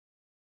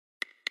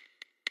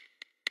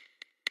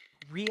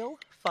Real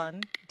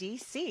Fun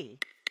DC.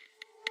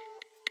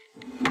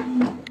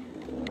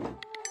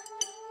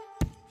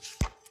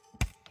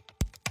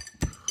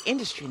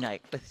 Industry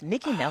Night with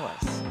Nikki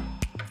Nellis.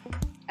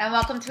 And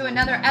welcome to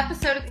another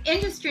episode of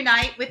Industry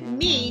Night with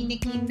me,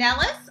 Nikki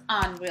Nellis,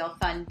 on Real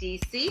Fun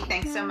DC.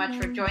 Thanks so much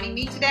for joining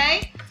me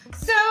today.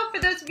 So, for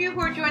those of you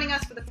who are joining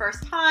us for the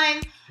first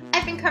time,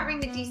 I've been covering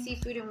the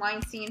DC food and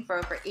wine scene for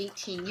over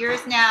 18 years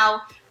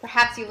now.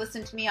 Perhaps you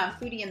listen to me on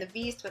Foodie and the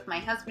Beast with my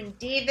husband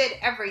David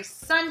every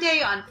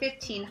Sunday on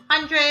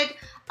 1500.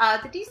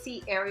 The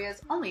DC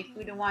area's only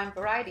food and wine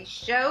variety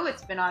show.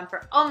 It's been on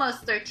for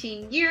almost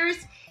 13 years.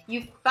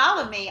 You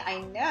follow me,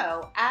 I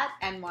know, at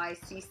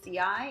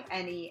NYCCI,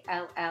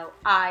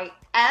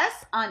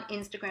 NELLIS on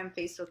Instagram,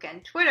 Facebook,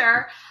 and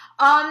Twitter.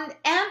 And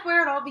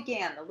where it all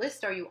began, the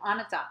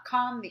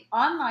listareyounonit.com, the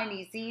online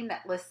e-zine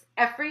that lists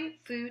every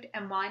food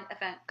and wine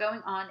event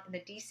going on in the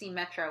DC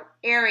metro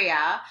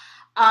area,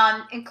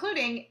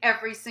 including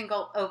every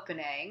single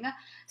opening.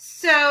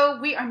 So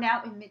we are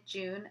now in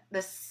mid-June.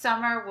 The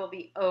summer will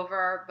be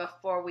over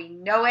before we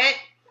know it.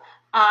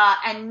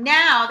 And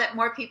now that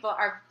more people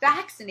are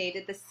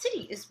vaccinated, the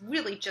city is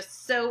really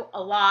just so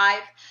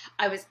alive.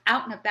 I was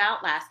out and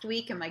about last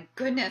week, and my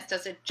goodness,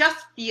 does it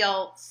just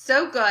feel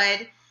so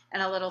good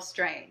and a little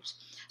strange.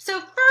 So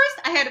first,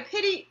 I had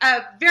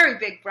a very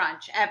big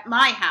brunch at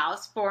my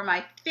house for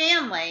my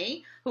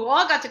family, who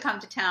all got to come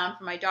to town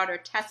for my daughter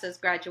Tessa's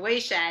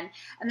graduation.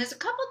 And there's a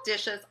couple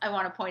dishes I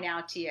want to point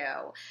out to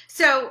you.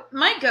 So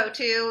my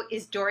go-to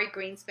is Dory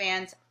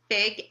Greenspan's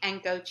fig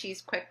and goat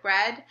cheese quick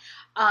bread.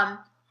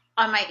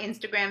 On my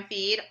Instagram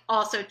feed.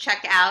 Also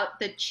check out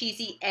the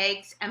cheesy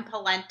eggs and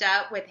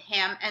polenta with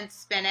ham and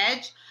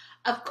spinach.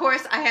 Of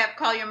course, I have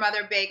Call Your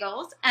Mother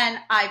bagels and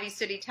Ivy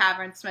City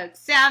Tavern smoked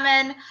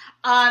salmon,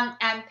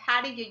 and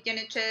Patty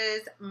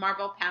Yunich's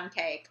marble pound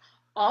cake.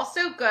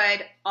 Also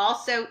good,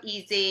 also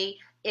easy.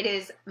 It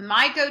is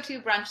my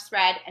go-to brunch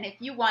spread, and if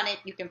you want it,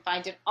 you can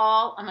find it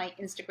all on my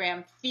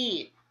Instagram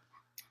feed.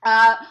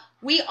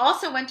 We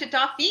also went to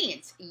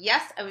Dauphine's.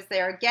 Yes, I was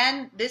there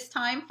again, this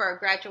time for a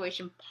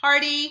graduation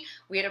party.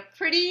 We had a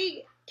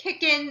pretty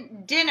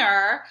kickin'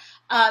 dinner.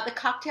 The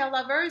cocktail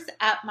lovers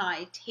at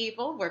my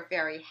table were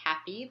very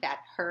happy. That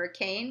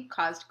hurricane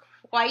caused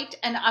quite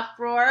an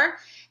uproar.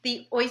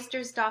 The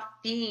oysters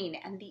Dauphine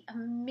and the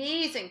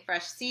amazing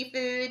fresh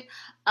seafood.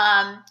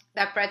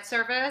 That bread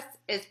service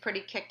is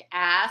pretty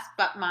kick-ass,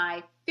 but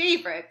my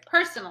favorite,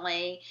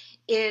 personally,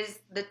 is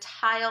the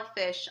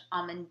tilefish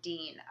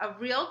almondine, a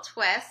real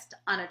twist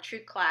on a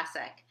true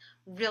classic.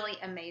 Really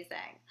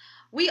amazing.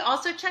 We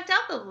also checked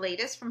out the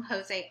latest from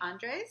Jose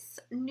Andres'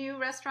 new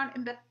restaurant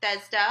in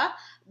Bethesda.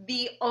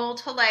 The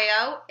Old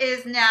Jaleo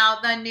is now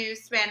the new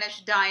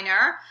Spanish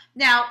diner.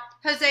 Now,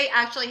 Jose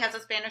actually has a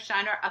Spanish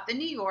diner up in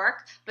New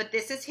York, but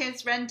this is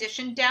his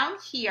rendition down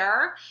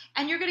here.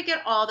 And you're going to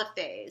get all the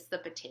faves, the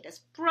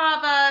potatoes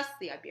bravas,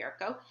 the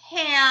Iberico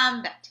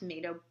ham, that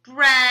tomato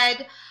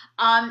bread,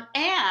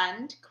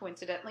 and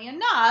coincidentally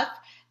enough,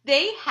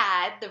 they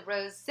had the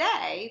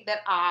rosé that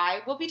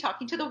I will be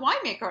talking to the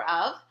winemaker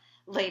of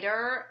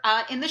later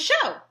in the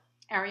show,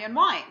 Arian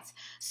Wines.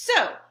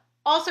 So,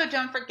 also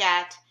don't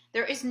forget,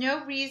 there is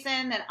no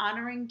reason that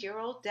honoring dear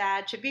old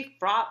dad should be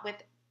fraught with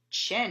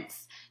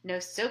chintz. No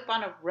soap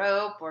on a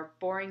rope or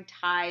boring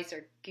ties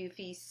or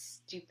goofy,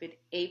 stupid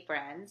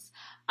aprons.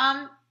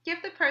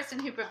 Give the person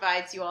who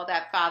provides you all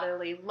that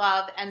fatherly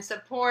love and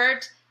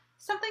support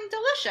something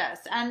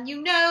delicious. And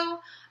you know,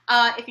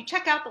 if you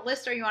check out the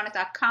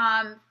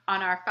listareyounonit.com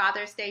on our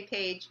Father's Day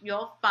page,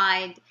 you'll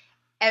find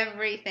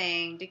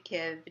everything to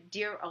give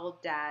dear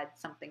old dad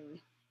something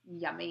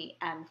yummy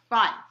and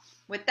fun.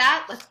 With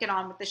that, let's get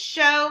on with the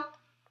show.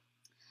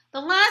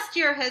 The last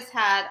year has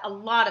had a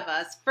lot of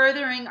us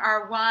furthering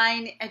our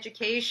wine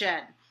education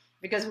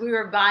because we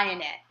were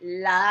buying it.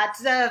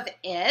 Lots of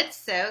it.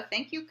 So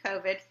thank you,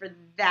 COVID, for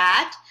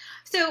that.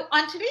 So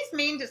on today's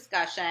main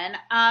discussion,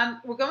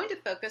 we're going to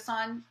focus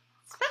on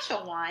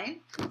special wine,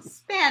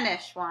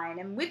 Spanish wine.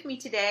 And with me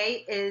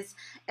today is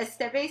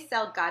Esteve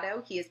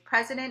Salgado. He is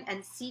president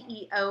and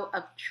CEO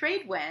of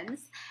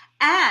Tradewinds.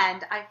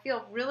 And I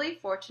feel really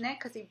fortunate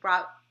because he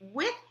brought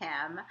with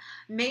him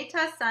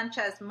Mayta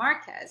Sanchez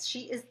Marquez.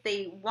 She is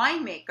the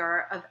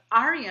winemaker of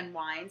Arian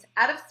Wines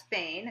out of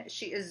Spain.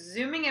 She is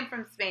zooming in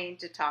from Spain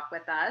to talk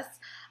with us.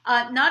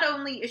 Not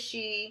only is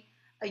she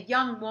a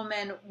young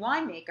woman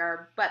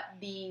winemaker, but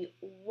the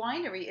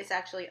winery is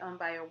actually owned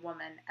by a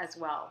woman as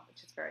well,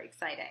 which is very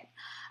exciting.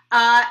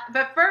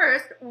 But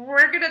first,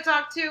 we're going to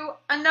talk to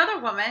another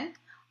woman.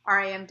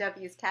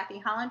 RAMW's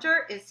Kathy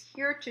Hollinger is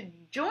here to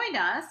join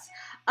us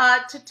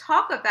to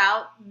talk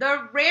about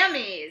the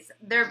Rammies.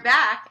 They're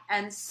back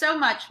and so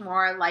much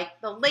more,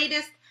 like the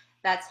latest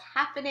that's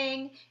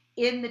happening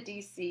in the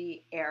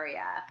DC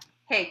area.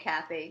 Hey,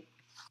 Kathy.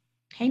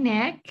 Hey,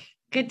 Nick.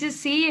 Good to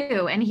see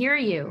you and hear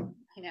you.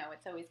 I know,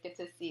 it's always good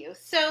to see you.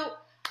 So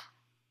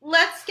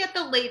let's get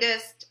the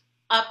latest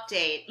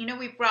update. You know,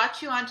 we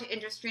brought you onto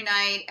Industry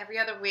Night every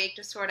other week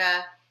to sort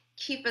of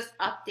keep us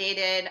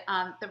updated.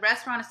 The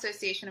Restaurant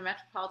Association of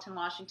Metropolitan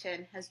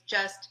Washington has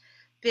just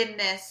been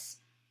this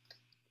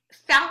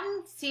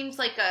fountain seems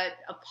like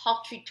a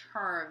paltry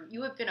term.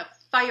 You have been a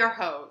fire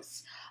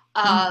hose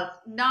of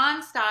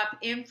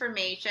nonstop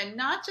information,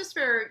 not just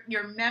for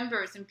your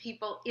members and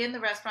people in the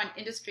restaurant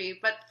industry,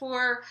 but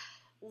for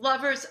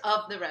lovers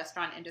of the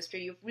restaurant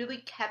industry. You've really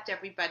kept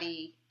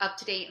everybody up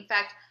to date. In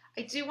fact,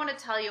 I do want to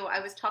tell you,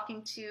 I was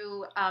talking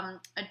to a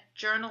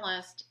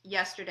journalist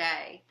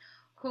yesterday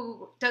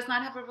who does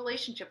not have a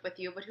relationship with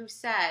you, but who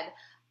said,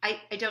 I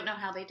don't know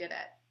how they did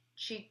it.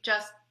 She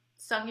just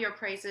sung your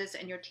praises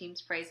and your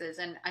team's praises,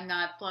 and I'm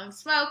not blowing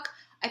smoke.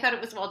 I thought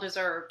it was well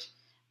deserved.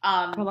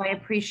 Well, I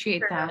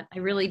appreciate that. I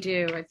really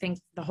do. I think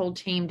the whole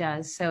team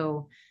does.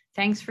 So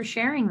thanks for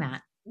sharing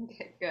that.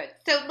 Okay, good.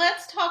 So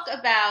let's talk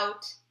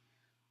about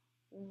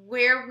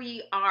where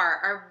we are.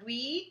 Are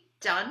we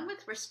done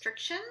with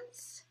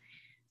restrictions?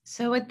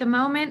 So at the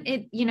moment,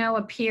 it,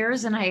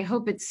 appears, and I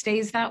hope it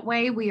stays that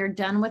way. We are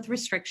done with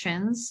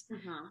restrictions.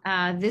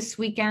 This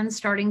weekend,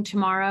 starting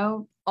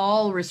tomorrow,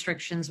 all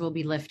restrictions will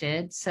be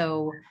lifted.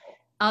 So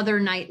other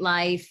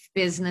nightlife,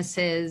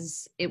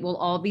 businesses, it will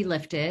all be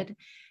lifted.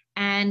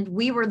 And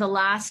we were the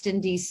last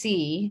in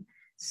DC.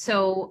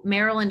 So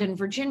Maryland and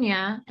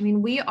Virginia,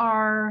 we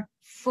are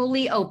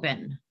fully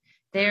open.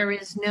 There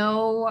is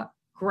no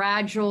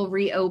gradual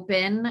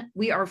reopen.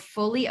 We are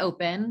fully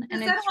open. Does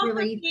and that it's also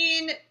really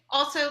mean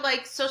also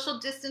like social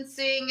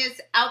distancing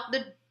is out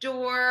the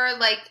door?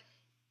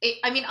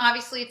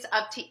 Obviously it's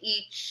up to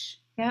each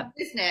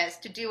business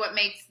to do what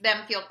makes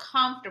them feel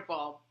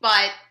comfortable,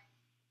 but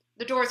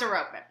the doors are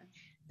open.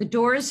 The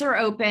doors are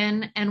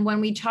open. And when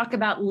we talk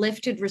about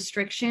lifted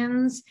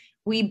restrictions,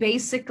 we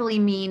basically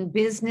mean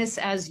business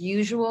as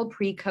usual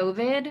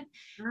pre-COVID.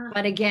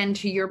 But again,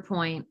 to your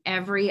point,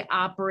 every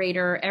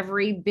operator,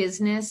 every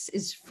business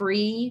is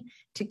free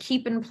to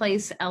keep in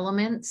place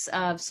elements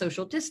of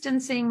social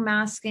distancing,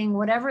 masking,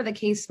 whatever the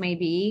case may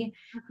be,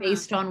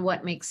 based on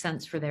what makes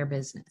sense for their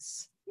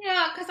business.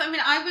 Yeah, because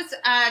I was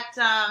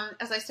at,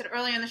 as I said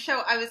earlier in the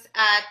show, I was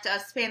at a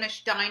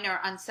Spanish diner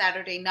on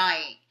Saturday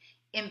night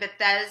in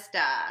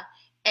Bethesda,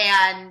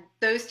 and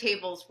those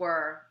tables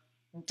were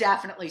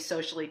definitely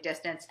socially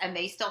distanced, and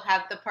they still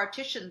have the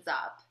partitions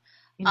up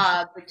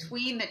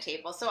between the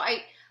tables. So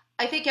I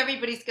think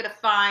everybody's going to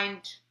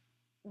find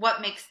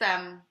what makes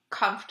them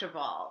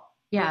comfortable.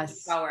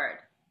 Yes. Forward.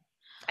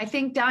 I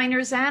think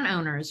diners and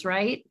owners,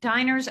 right?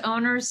 Diners,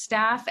 owners,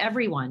 staff,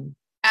 everyone.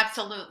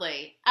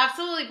 Absolutely.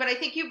 Absolutely. But I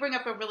think you bring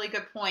up a really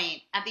good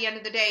point. At the end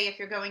of the day, if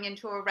you're going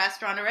into a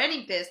restaurant or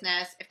any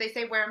business, if they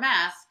say wear a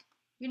mask,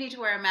 you need to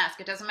wear a mask.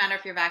 It doesn't matter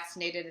if you're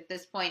vaccinated at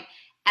this point.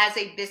 As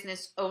a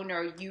business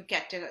owner, you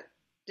get to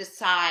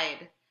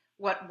decide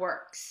what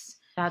works.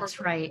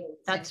 That's right.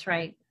 That's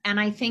right. And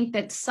I think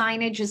that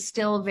signage is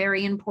still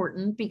very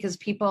important because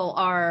people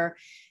are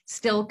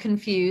still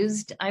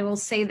confused. I will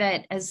say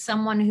that as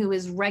someone who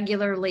is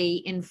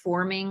regularly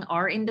informing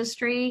our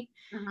industry,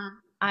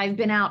 I've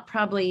been out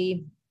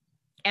probably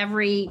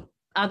every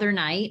other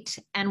night.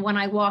 And when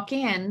I walk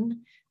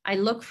in, I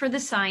look for the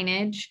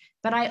signage,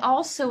 but I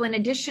also, in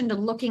addition to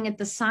looking at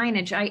the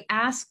signage, I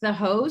ask the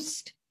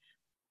host,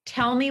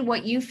 tell me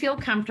what you feel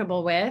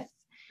comfortable with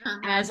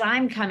as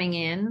I'm coming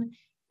in,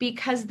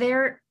 because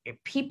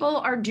people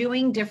are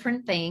doing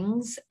different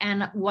things.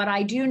 And what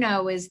I do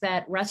know is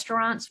that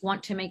restaurants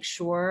want to make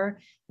sure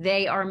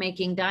they are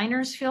making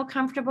diners feel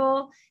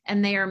comfortable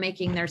and they are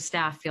making their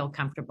staff feel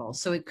comfortable.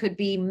 So it could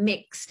be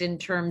mixed in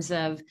terms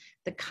of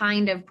the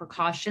kind of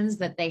precautions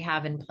that they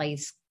have in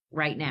place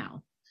right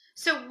now.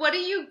 So what are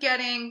you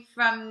getting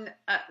from,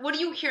 what are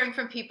you hearing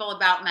from people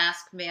about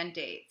mask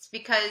mandates?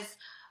 Because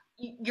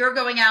you're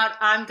going out,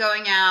 I'm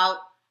going out,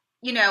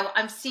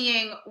 I'm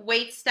seeing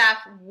wait staff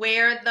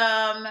wear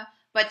them,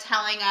 but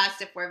telling us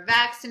if we're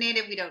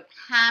vaccinated, we don't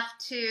have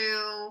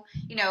to.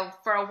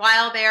 For a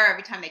while there,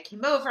 every time they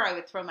came over, I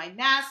would throw my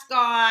mask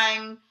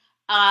on.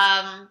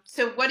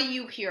 So what are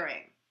you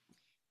hearing?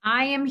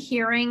 I am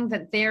hearing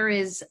that there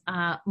is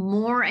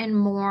more and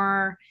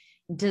more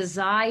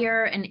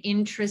desire and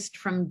interest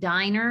from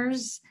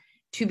diners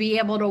to be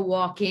able to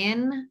walk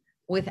in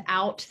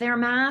without their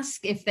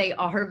mask if they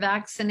are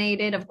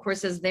vaccinated, of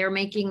course, as they're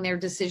making their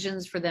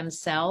decisions for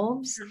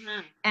themselves,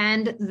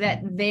 and that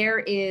there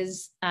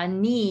is a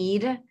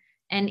need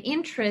and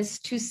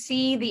interest to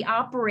see the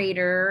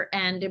operator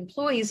and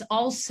employees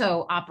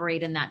also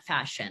operate in that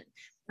fashion.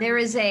 There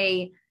is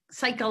a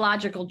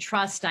psychological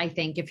trust, I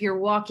think. If you're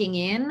walking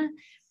in,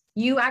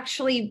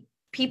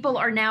 people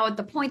are now at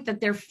the point that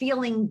they're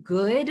feeling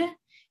good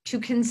to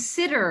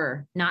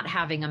consider not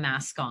having a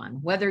mask on,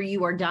 whether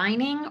you are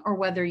dining or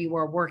whether you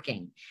are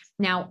working.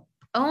 Now,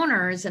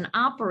 owners and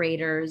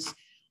operators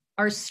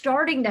are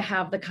starting to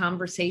have the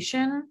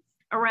conversation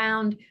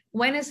around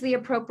when is the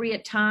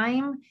appropriate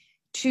time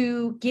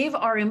to give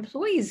our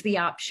employees the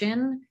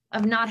option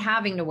of not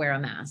having to wear a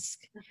mask,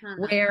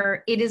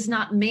 where it is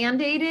not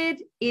mandated,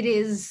 it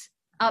is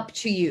up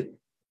to you.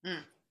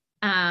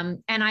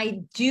 And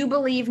I do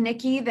believe,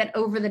 Nikki, that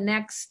over the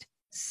next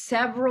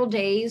several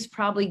days,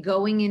 probably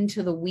going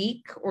into the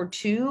week or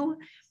two,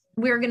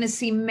 we're going to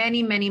see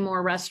many, many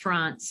more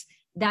restaurants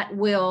that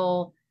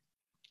will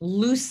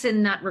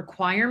loosen that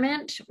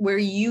requirement where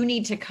you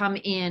need to come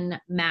in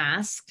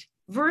masked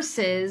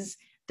versus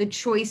the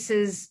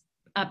choices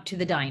up to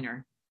the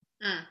diner.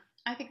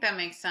 I think that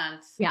makes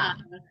sense. Yeah.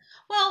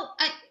 Well,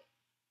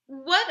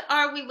 what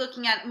are we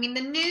looking at? I mean,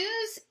 the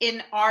news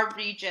in our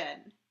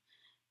region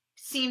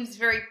seems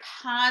very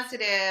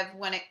positive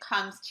when it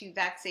comes to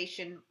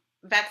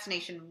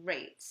vaccination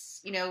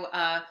rates.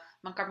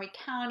 Montgomery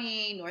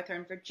County,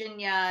 Northern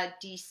Virginia,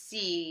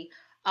 DC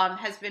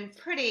has been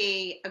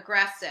pretty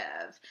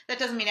aggressive. That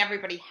doesn't mean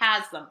everybody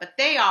has them, but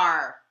they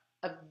are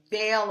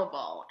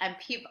available. And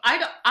people,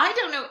 I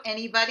don't know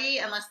anybody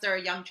unless they're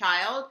a young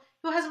child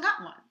who hasn't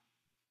gotten one.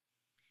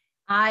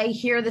 I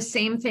hear the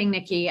same thing,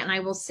 Nikki, and I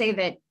will say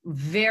that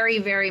very,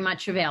 very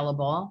much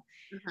available.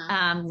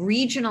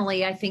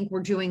 Regionally, I think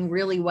we're doing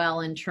really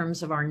well in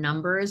terms of our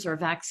numbers or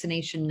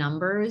vaccination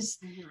numbers.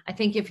 I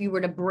think if you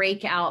were to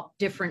break out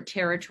different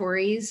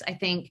territories, I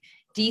think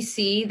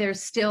DC,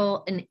 there's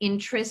still an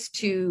interest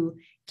to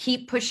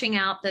keep pushing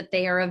out that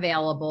they are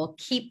available,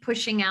 keep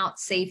pushing out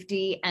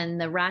safety and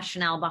the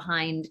rationale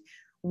behind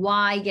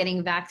why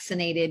getting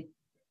vaccinated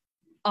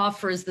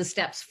offers the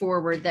steps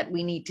forward that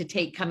we need to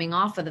take coming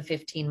off of the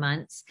 15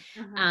 months.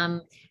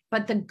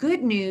 But the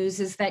good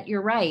news is that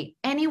you're right.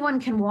 Anyone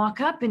can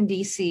walk up in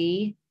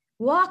DC,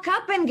 walk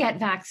up and get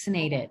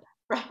vaccinated.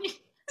 Right.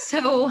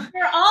 So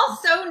we're all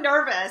so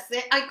nervous.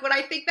 Like when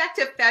I think back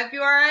to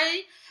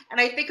February and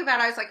I think about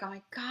it, I was like, oh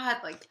my God,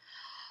 like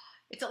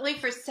it's only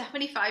for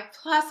 75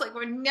 plus. Like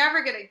we're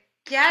never going to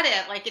get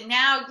it. Like, and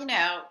now,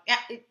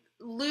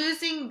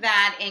 losing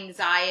that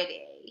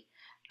anxiety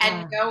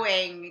and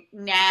going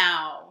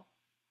now,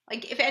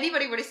 like if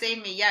anybody were to say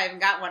to me, yeah, I haven't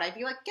got one, I'd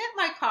be like, get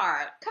my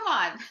card. Come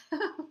on.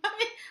 let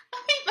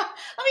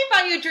me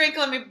buy you a drink.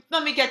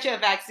 Let me get you a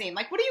vaccine.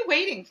 Like, what are you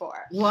waiting for?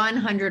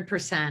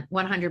 100%,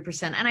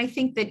 100%. And I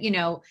think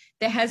that,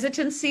 the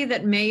hesitancy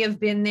that may have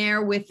been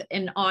there with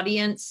an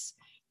audience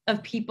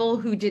of people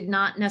who did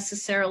not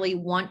necessarily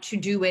want to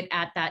do it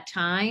at that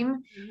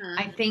time,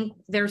 I think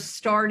they're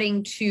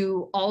starting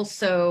to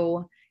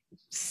also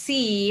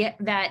see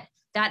that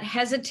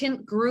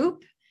hesitant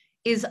group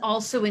is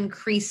also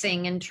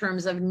increasing in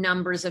terms of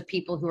numbers of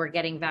people who are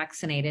getting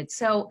vaccinated.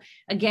 So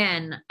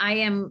again, I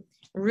am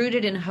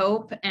rooted in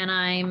hope and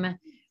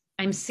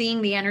I'm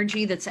seeing the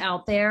energy that's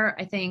out there.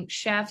 I think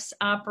chefs,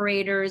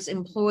 operators,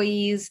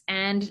 employees,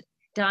 and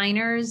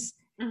diners,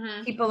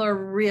 people are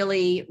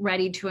really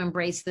ready to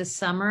embrace this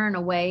summer in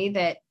a way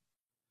that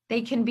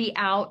they can be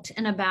out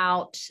and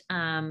about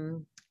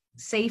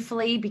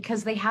safely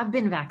because they have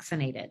been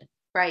vaccinated.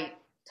 Right.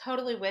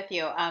 Totally with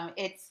you.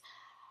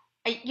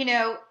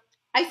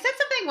 I said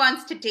something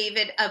once to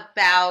David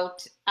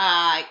about,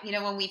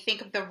 when we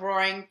think of the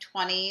Roaring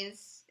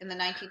 20s in the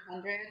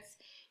 1900s,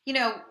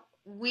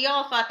 we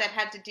all thought that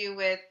had to do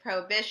with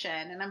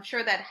prohibition, and I'm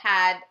sure that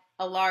had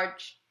a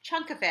large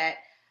chunk of it,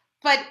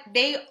 but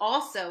they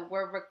also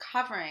were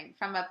recovering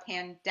from a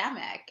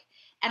pandemic.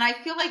 And I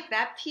feel like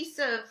that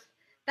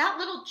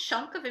little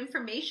chunk of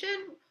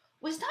information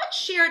was not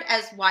shared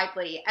as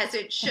widely as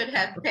it should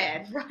have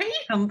been, right?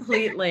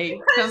 Completely.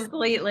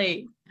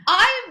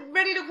 I'm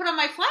ready to put on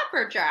my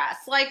flatbird dress.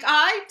 Like,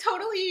 I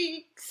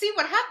totally see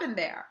what happened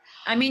there.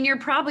 I mean, you're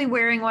probably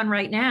wearing one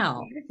right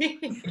now.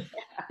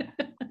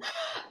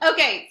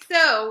 Okay,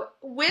 so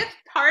with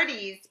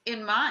parties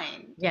in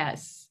mind,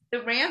 yes, the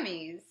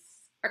Rammies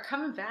are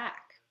coming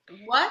back.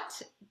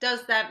 What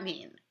does that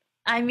mean?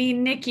 I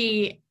mean,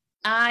 Nikki,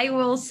 I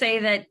will say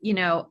that,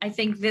 I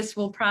think this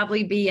will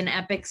probably be an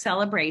epic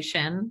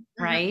celebration,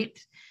 right?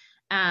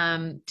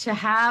 To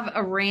have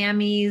a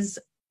Rammies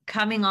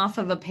coming off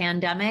of a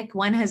pandemic,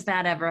 when has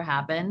that ever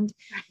happened?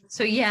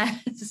 So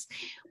yes,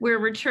 we're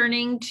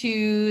returning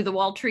to the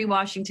Walter E.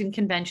 Washington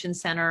Convention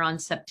Center on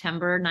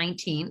September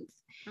 19th.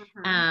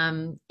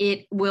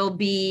 It will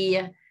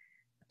be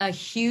a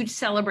huge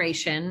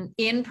celebration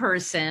in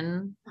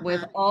person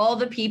with all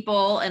the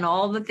people and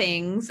all the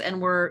things.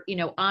 And we're,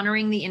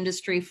 honoring the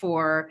industry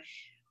for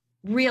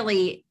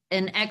really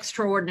an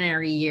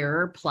extraordinary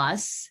year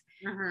plus,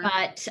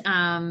 but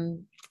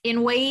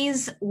in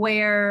ways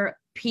where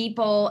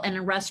people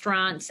and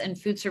restaurants and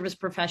food service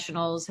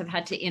professionals have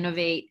had to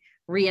innovate,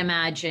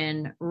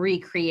 reimagine,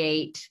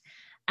 recreate.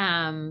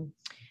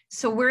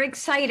 So we're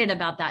excited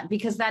about that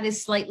because that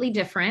is slightly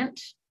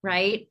different,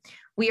 right?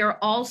 We are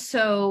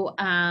also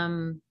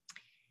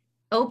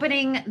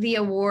opening the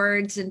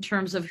awards in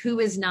terms of who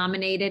is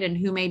nominated and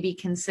who may be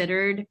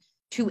considered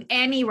to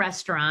any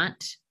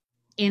restaurant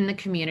in the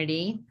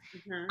community,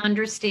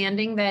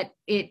 understanding that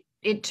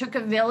it took a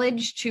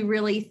village to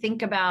really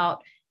think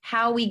about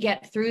how we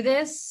get through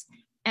this,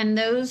 and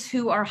those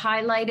who are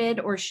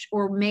highlighted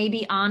or may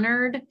be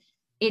honored,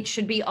 it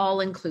should be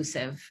all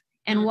inclusive.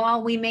 And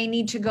while we may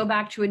need to go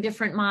back to a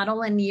different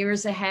model in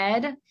years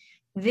ahead,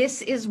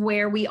 this is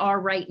where we are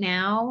right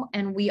now,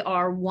 and we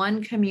are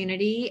one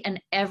community and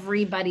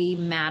everybody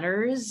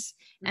matters.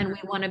 And we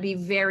want to be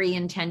very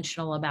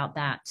intentional about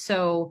that.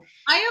 So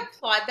I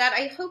applaud that.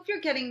 I hope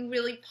you're getting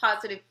really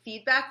positive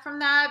feedback from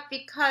that,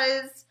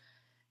 because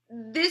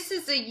this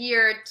is a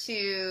year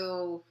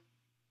to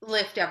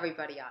lift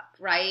everybody up,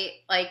 right?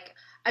 Like,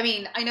 I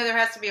mean, I know there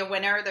has to be a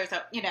winner. There's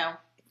a, you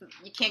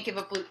can't give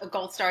a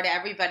gold star to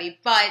everybody,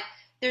 but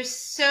there's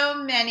so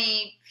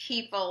many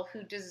people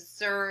who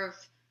deserve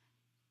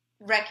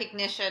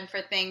recognition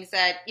for things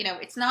that,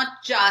 it's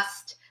not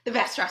just the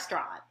best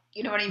restaurant,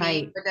 you know what I mean?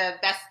 Right. Or the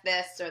best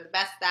this or the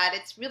best that.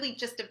 It's really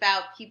just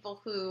about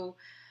people who,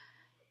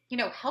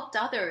 helped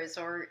others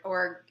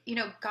or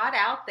got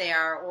out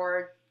there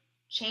or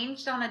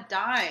changed on a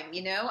dime,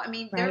 I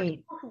mean, there are Right.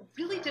 people who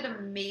really did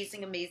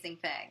amazing, amazing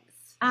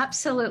things.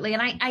 Absolutely.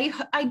 And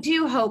I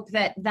do hope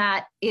that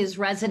that is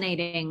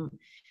resonating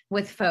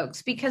with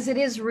folks, because it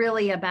is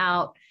really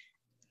about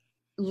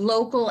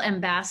local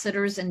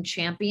ambassadors and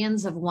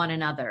champions of one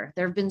another.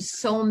 There have been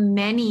so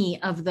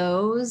many of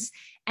those,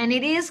 and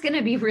it is going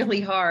to be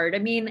really hard. I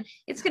mean,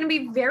 it's going to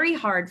be very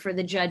hard for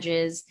the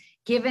judges,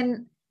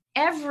 given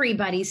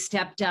everybody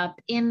stepped up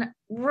in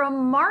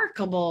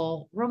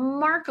remarkable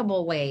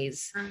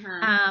ways.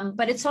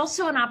 But it's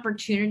also an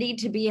opportunity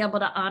to be able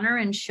to honor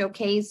and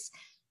showcase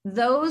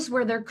those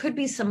where there could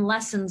be some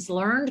lessons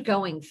learned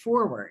going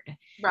forward.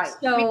 Right.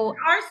 So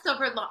our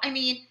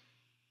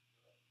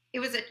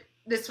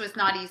this was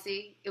not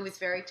easy. It was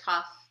very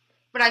tough,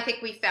 but I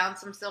think we found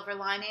some silver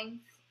linings.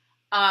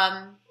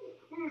 And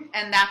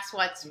that's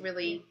what's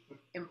really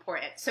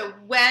important. So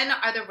when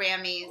are the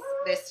Rammys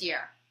this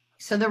year?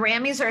 So the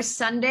Rammys are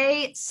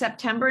Sunday,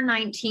 September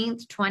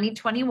 19th,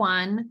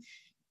 2021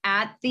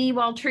 at the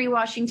Walter E.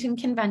 Washington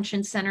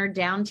Convention Center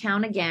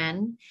downtown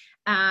again.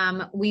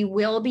 We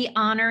will be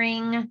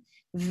honoring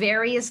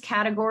various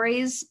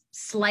categories,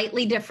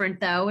 slightly different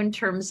though, in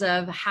terms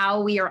of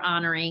how we are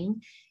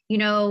honoring.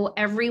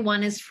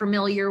 Everyone is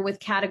familiar with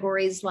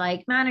categories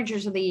like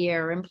Managers of the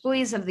Year,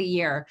 Employees of the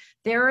Year.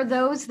 There are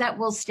those that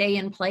will stay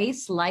in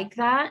place like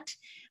that,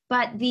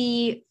 but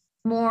the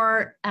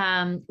more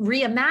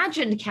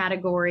reimagined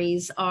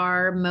categories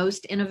are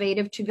Most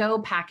Innovative To-Go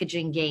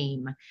Packaging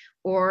Game,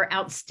 or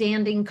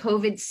Outstanding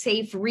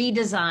COVID-Safe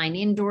Redesign,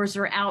 Indoors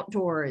or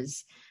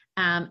Outdoors,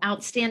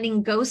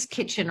 Outstanding Ghost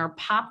Kitchen or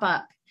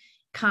Pop-Up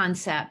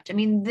Concept. I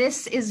mean,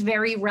 this is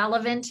very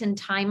relevant and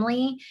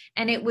timely,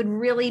 and it would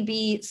really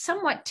be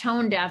somewhat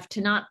tone deaf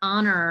to not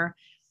honor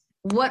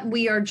what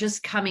we are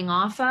just coming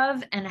off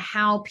of and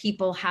how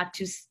people had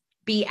to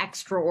be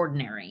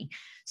extraordinary.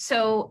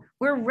 So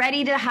we're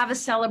ready to have a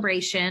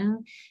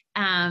celebration.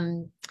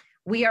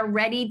 We are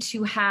ready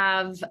to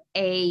have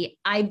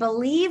I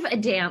believe, a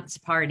dance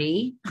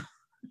party.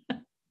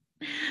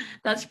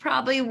 That's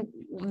probably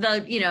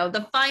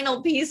the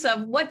final piece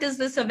of what does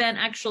this event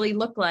actually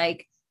look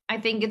like. I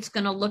think it's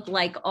going to look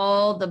like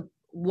all the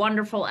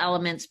wonderful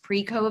elements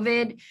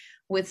pre-COVID,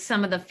 with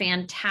some of the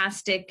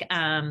fantastic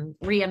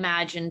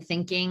reimagined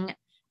thinking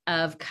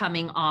of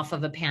coming off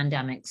of a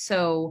pandemic.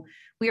 So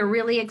we are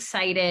really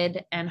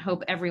excited and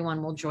hope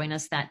everyone will join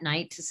us that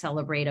night to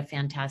celebrate a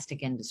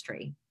fantastic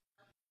industry.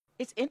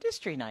 It's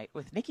Industry Night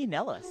with Nikki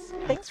Nellis.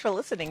 Thanks for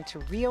listening to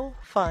Real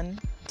Fun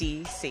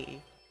DC.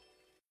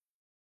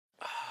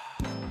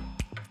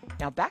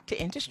 Now back to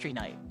Industry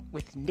Night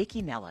with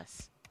Nikki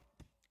Nellis.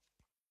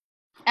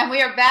 And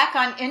we are back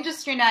on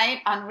Industry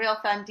Night on Real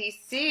Fun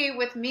DC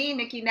with me,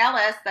 Nikki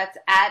Nellis. That's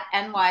at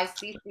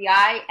NYCCINELLIS.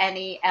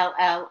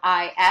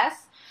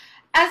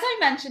 As I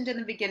mentioned in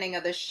the beginning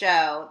of the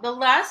show, the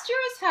last year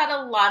has had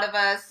a lot of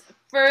us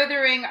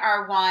furthering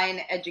our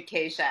wine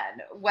education,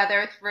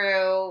 whether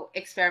through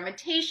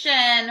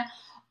experimentation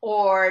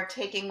or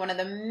taking one of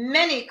the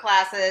many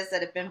classes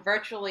that have been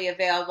virtually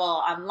available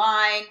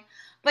online.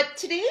 But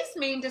today's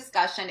main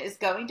discussion is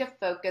going to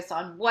focus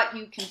on what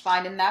you can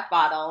find in that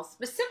bottle,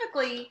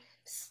 specifically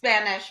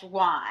Spanish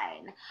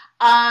wine.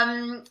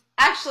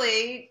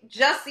 Actually,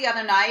 just the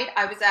other night,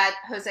 I was at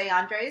Jose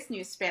Andres'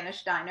 new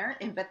Spanish diner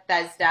in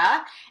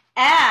Bethesda,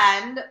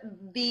 and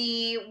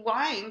the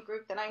wine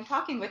group that I'm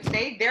talking with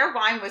today, their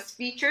wine was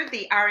featured,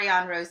 the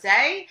Ariane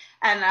Rosé,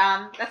 and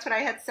that's what I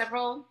had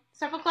several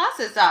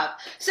glasses of.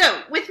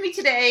 So with me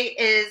today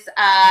is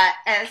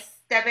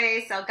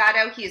Esteve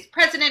Salgado. He is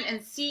president and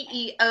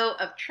CEO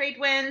of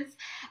Tradewinds.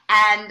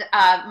 And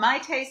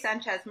Maite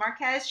Sanchez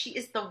Marquez, she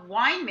is the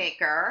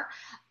winemaker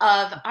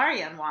of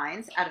Ariane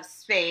Wines out of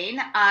Spain.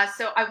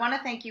 So I want to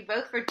thank you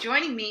both for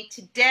joining me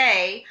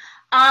today.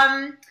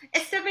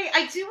 Esteve,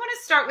 I do want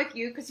to start with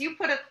you because you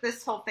put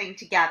this whole thing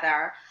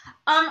together.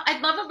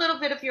 I'd love a little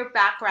bit of your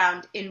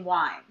background in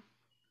wine.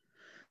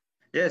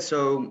 Yeah,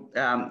 so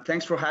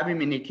thanks for having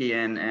me, Nikki.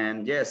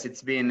 And yes,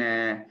 it's been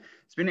a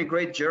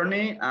great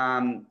journey.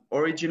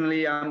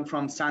 Originally, I'm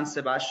from San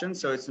Sebastian,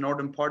 so it's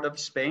northern part of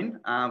Spain,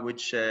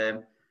 which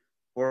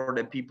for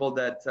the people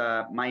that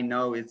might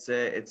know, it's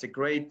a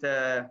great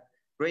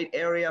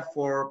area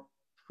for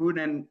food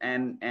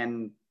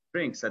and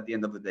drinks at the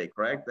end of the day,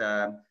 correct?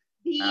 The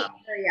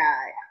area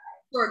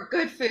for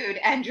good food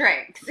and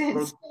drinks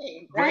in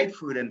Spain, right? Great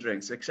food and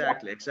drinks,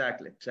 exactly.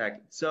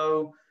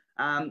 So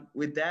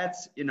with that,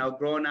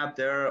 growing up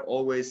there,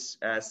 always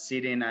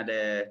sitting at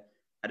a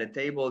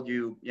table,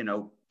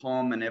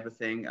 home and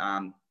everything,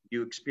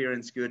 you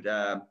experience good,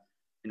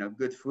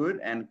 good food,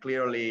 and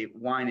clearly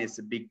wine is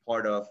a big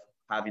part of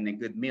having a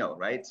good meal,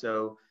 right?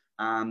 So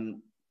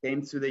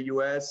came to the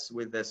US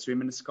with a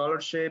swimming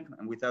scholarship,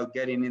 and without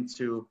getting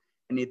into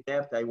any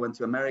depth, I went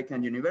to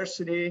American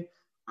University,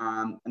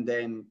 and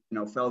then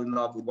fell in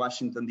love with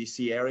Washington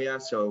D.C. area.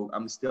 So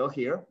I'm still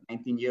here,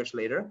 19 years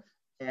later,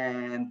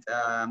 and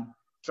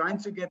trying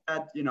to get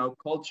that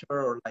culture,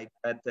 or like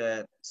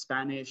that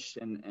Spanish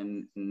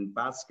and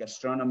Basque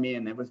gastronomy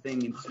and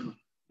everything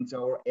into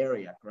our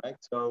area,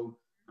 correct? So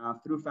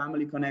through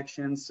family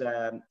connections,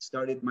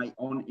 started my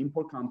own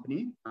import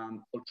company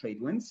called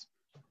Tradewinds,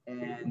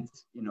 and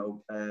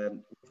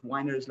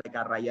wineries like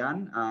Arrayan,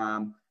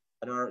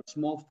 that are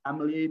small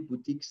family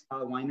boutique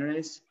style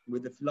wineries.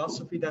 With the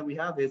philosophy that we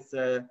have, it's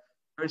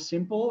very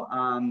simple.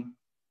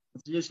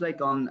 It's just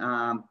like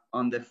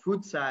on the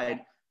food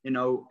side,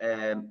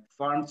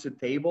 farm to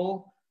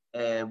table.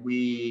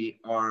 We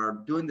are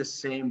doing the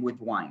same with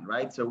wine,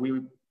 right? So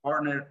we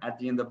partner at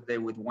the end of the day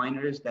with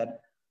wineries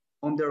that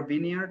own their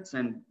vineyards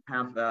and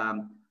have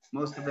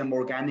most of them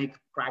organic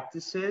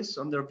practices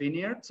on their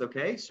vineyards.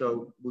 Okay,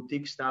 so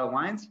boutique style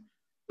wines.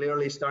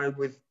 Clearly started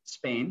with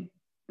Spain,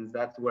 and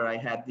that's where I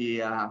had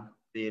the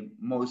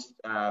most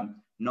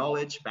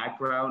knowledge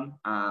background.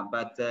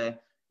 But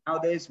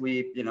nowadays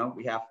we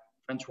have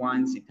French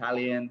wines,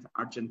 Italian,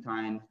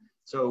 Argentine.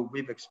 So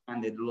we've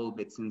expanded a little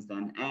bit since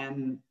then,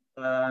 and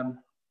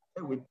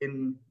we've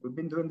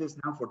been doing this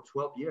now for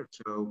 12 years.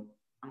 So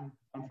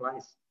time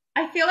flies.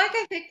 I feel like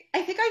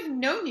I think I've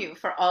known you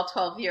for all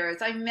 12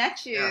 years. I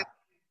met you Yeah.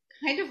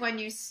 kind of when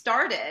you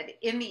started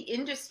in the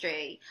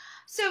industry.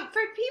 So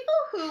for people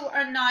who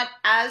are not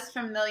as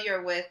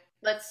familiar with,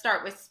 let's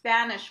start with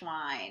Spanish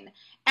wine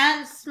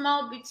and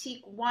small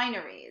boutique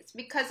wineries,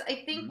 because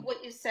I think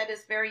what you said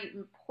is very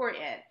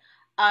important.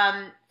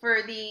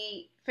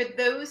 For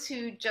those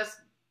who just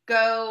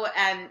go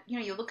and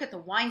you look at the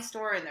wine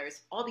store and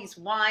there's all these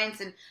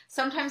wines, and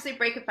sometimes they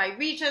break it by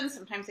region,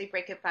 sometimes they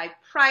break it by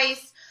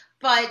price.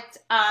 But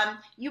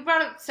you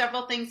brought up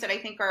several things that I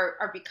think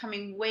are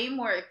becoming way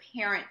more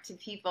apparent to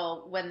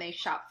people when they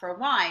shop for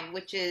wine,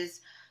 which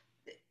is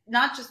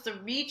not just the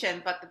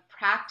region, but the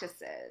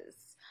practices.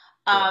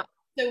 Yeah.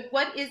 So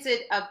what is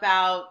it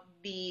about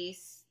the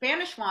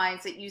Spanish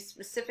wines that you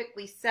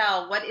specifically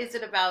sell? What is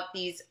it about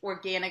these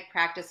organic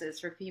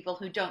practices for people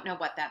who don't know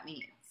what that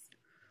means?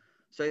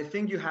 So I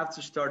think you have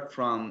to start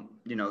from,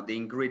 the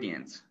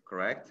ingredients,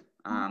 correct?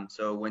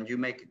 So when you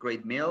make a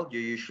great meal, you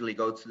usually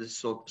go to the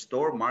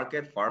store,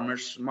 market,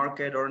 farmer's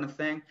market or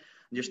anything.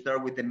 You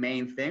start with the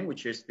main thing,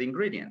 which is the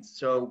ingredients.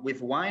 So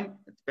with wine,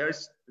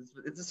 it's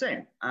the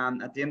same.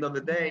 At the end of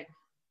the day,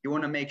 you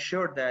want to make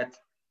sure that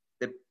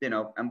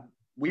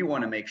we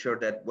want to make sure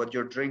that what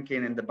you're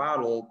drinking in the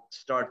bottle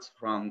starts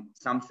from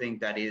something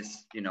that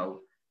is,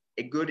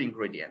 a good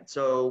ingredient.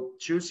 So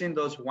choosing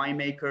those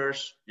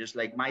winemakers, just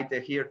like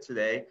Maite here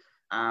today,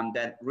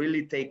 that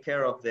really take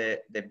care of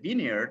the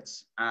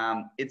vineyards,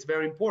 it's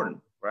very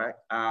important, right?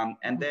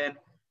 And then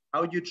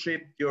how you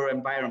treat your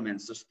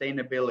environment,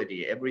 sustainability.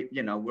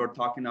 We're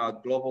talking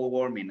about global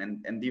warming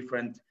and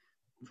different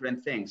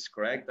things,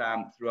 correct?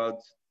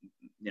 Throughout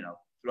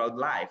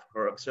life,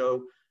 correct?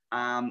 So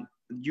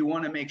you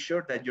want to make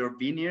sure that your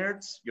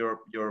vineyards, you're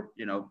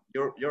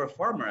a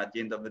farmer at the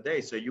end of the day,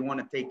 so you want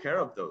to take care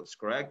of those,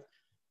 correct?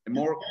 The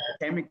more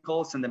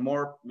chemicals and the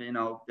more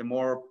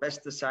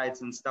pesticides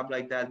and stuff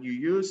like that you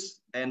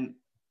use, and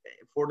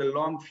for the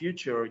long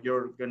future,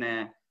 you're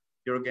gonna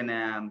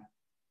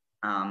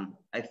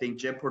I think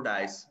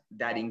jeopardize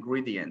that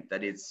ingredient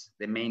that is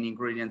the main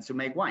ingredient to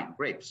make wine,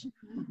 grapes.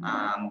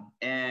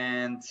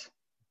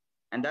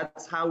 And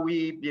that's how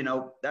we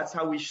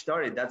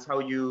started. That's how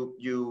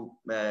you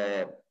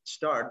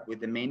start with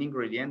the main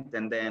ingredient,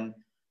 and then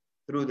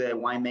through the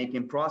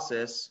winemaking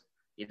process,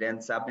 it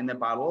ends up in the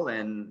bottle,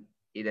 and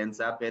it ends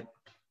up at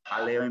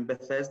Aleo in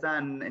Bethesda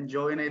and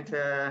enjoying it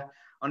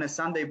on a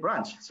Sunday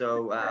brunch.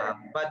 So,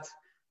 but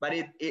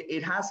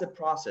it has a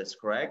process,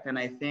 correct? And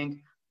I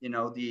think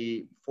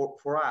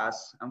for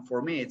us and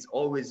for me, it's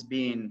always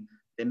been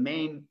the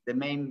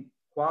main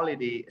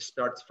quality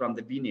starts from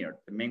the vineyard.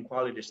 The main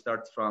quality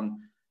starts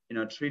from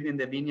treating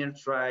the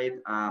vineyards right,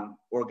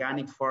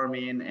 organic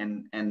farming,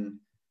 and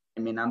I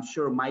mean, I'm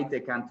sure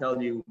Maite can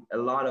tell you a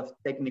lot of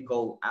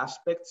technical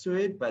aspects to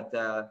it, but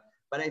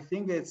I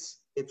think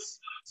it's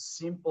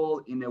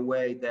simple in a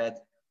way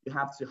that you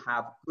have to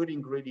have good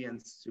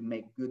ingredients to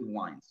make good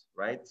wines,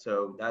 right?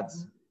 So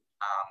that's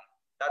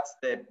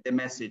the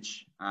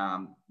message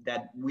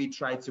that we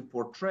try to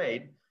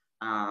portray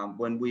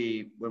when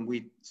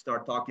we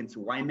start talking to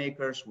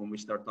winemakers, when we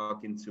start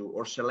talking to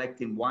or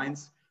selecting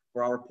wines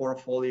for our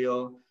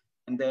portfolio.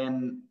 And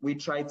then we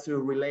try to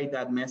relay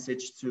that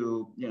message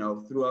to,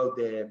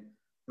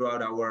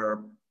 throughout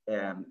our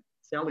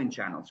selling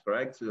channels,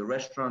 correct? To the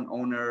restaurant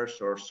owners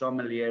or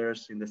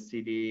sommeliers in the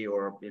city,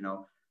 or,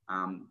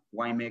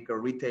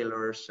 winemaker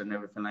retailers and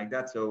everything like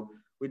that. So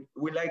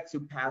we like to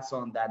pass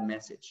on that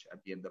message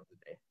at the end of the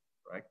day,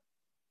 right?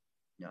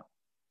 Yeah.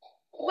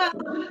 Well,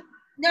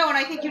 no, and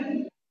I think your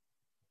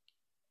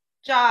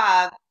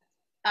job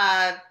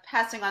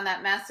passing on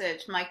that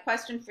message. My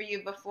question for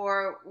you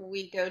before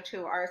we go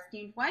to our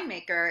esteemed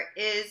winemaker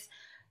is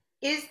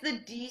the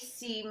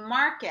DC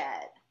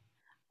market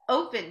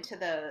open to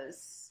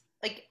those?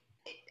 Like,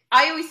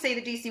 I always say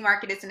the DC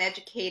market is an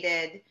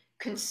educated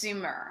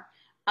consumer,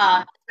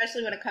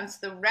 especially when it comes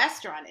to the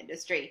restaurant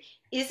industry.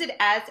 Is it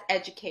as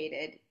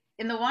educated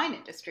in the wine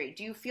industry?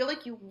 Do you feel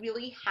like you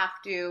really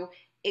have to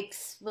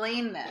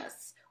explain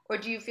this, or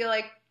do you feel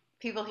like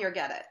people here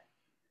get it?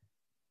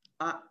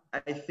 Uh,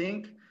 I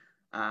think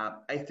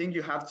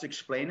you have to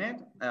explain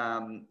it.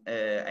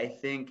 I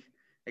think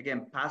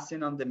again,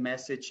 passing on the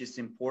message is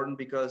important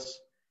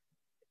because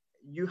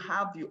you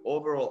have the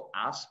overall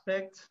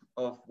aspect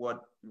of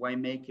what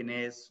winemaking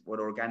is, what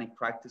organic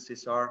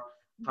practices are.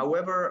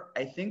 However,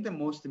 I think the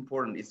most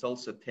important is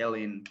also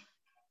telling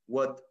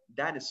what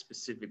that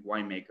specific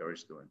winemaker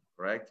is doing,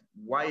 correct?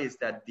 Why is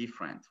that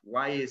different?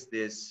 Why is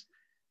this,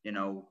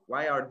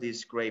 why are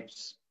these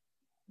grapes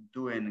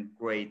doing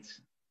great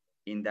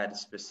in that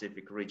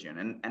specific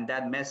region? And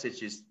that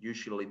message is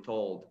usually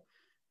told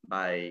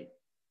by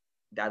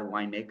that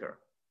winemaker.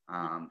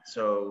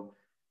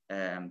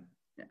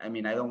 I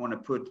mean, I don't want to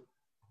put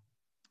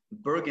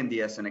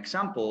Burgundy as an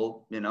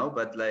example,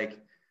 but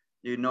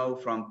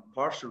from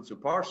parcel to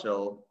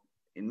parcel,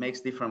 it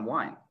makes different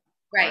wine.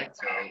 Right.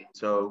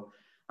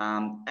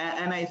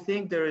 And I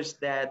think there is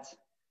that,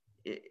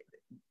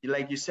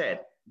 like you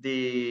said,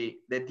 the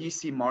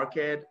DC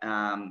market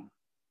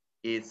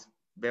is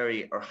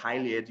very or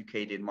highly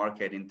educated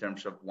market in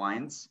terms of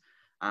wines.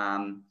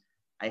 I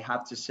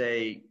have to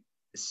say,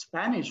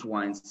 Spanish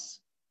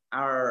wines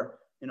are,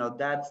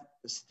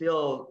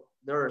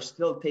 they're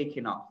still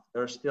taking off.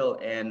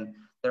 And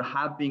there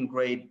have been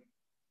great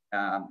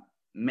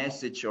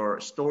message or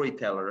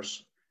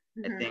storytellers.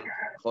 I think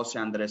Jose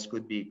Andres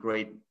could be a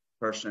great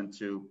person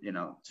to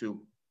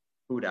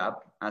put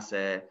up as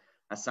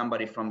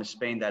somebody from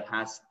Spain that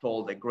has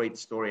told a great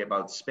story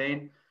about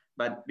Spain.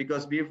 But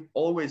because we've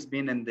always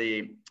been on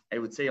the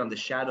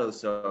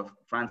shadows of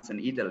France and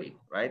Italy,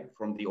 right?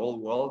 From the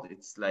old world,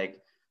 it's like,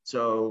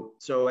 so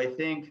I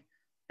think,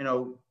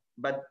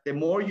 but the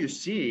more you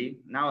see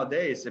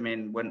nowadays, I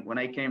mean, when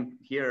I came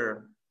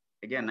here,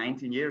 again,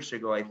 19 years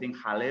ago, I think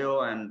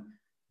Jaleo and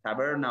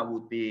Taberna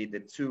would be the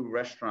two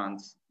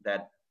restaurants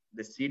that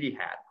the city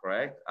had,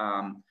 correct?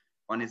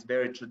 One is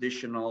very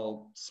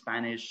traditional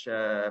Spanish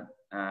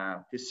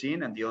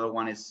cuisine, and the other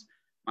one is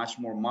much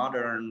more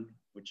modern,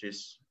 which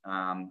is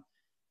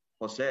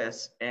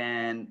Jose's.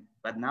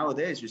 But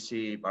nowadays you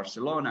see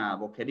Barcelona,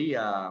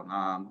 Boqueria,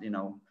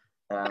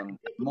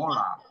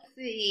 Mora.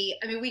 See,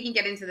 I mean, we can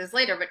get into this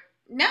later, but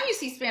now you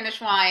see Spanish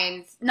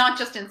wines, not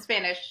just in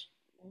Spanish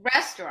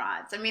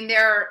restaurants. I mean,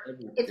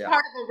 it's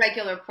part of a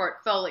regular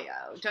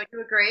portfolio. Don't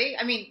you agree?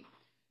 I mean,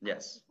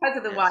 yes, because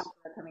of the wines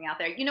that are coming out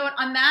there. You know what?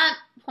 On that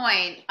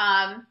point,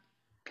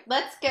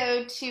 let's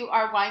go to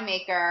our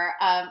winemaker,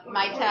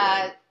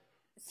 Maite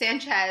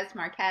Sanchez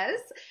Marquez,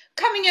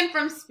 coming in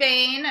from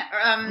Spain.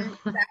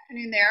 Good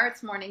afternoon there.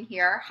 It's morning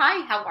here.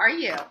 Hi, how are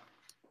you?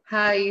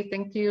 Hi,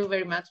 thank you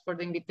very much for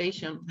the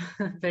invitation.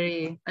 I'm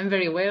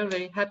very well,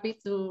 very happy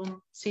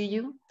to see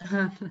you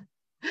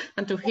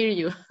and to hear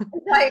you.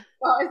 Right.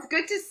 Well, it's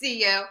good to see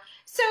you.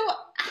 So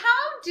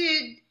how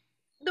did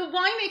the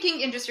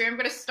winemaking industry, I'm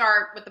going to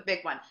start with the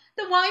big one.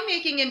 The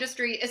winemaking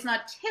industry is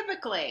not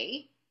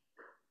typically,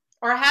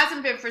 or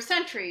hasn't been for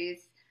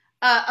centuries,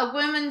 a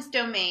women's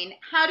domain.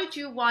 How did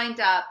you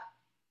wind up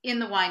in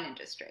the wine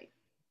industry?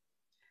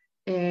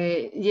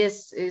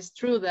 Yes, it's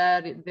true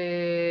that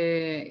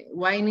the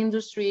wine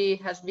industry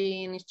has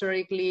been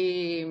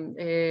historically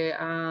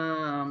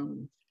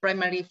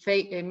primarily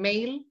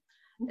male,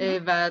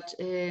 but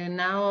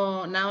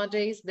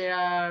nowadays there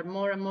are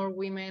more and more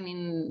women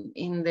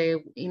in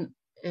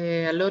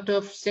a lot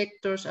of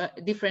sectors,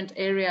 different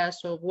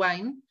areas of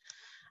wine.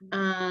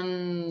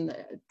 And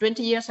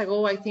 20 years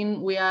ago, I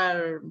think we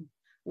are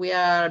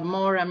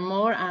more and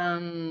more,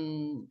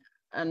 and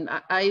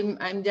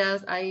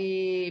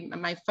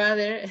my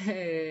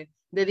father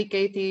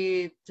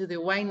dedicated to the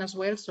wine as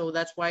well, so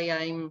that's why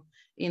I'm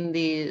in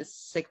this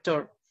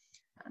sector.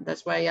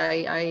 That's why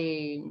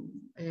I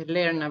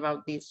learn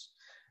about this.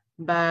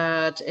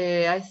 But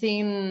I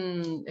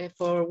think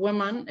for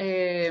women,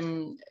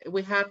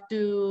 we have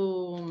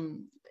to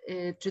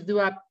do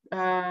a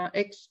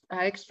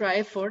extra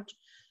effort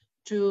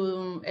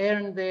to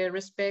earn the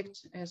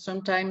respect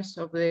sometimes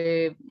of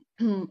the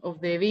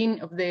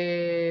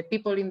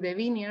people in the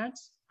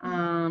vineyards.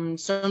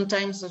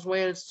 Sometimes as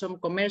well some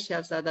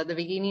commercials that at the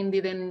beginning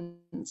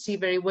didn't see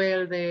very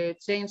well the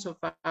change of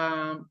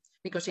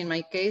because in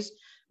my case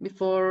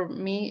before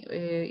me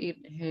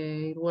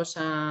it was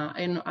a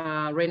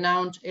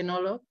renowned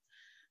enologue.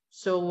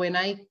 So when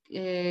I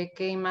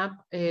came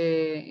up,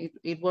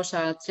 it was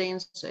a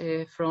change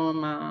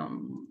from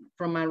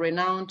a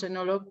renowned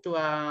enologue to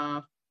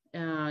a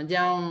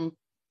young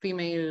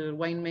female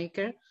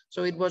winemaker.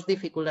 So it was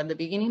difficult at the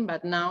beginning,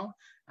 but now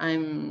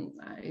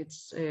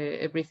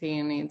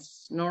everything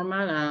is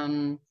normal,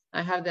 and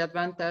I have the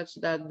advantage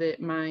that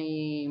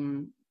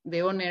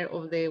the owner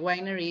of the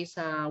winery is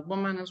a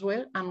woman as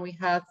well, and we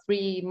have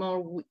 3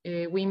 more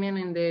women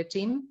in the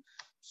team.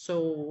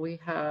 So we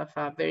have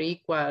a very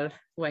equal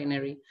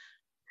winery.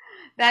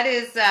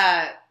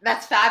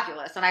 That's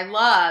fabulous, and I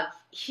love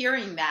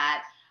hearing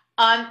that.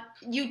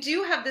 You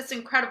do have this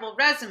incredible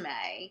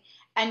resume,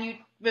 and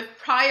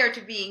prior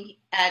to being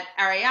at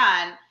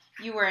Ariane,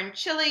 you were in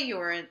Chile, you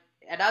were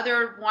at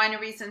other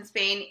wineries in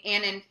Spain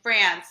and in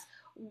France.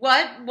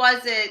 What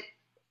was it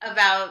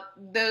about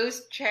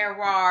those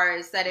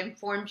terroirs that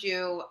informed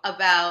you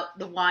about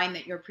the wine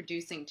that you're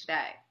producing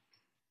today?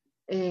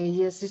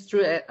 Yes, it's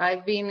true.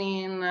 I've been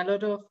in a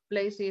lot of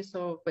places,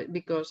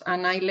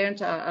 and I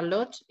learned a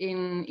lot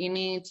in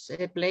each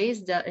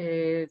place.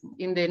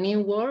 In the New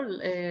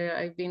World,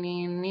 I've been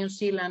in New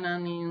Zealand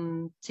and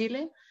in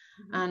Chile,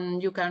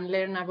 and you can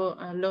learn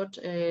about a lot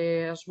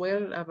as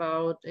well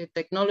about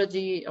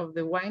technology of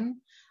the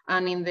wine.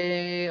 And in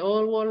the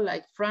old world,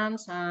 like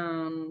France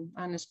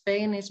and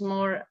Spain, is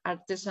more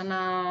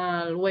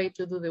artisanal way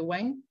to do the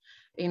wine.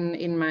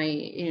 In my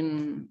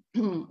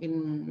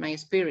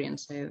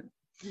experience.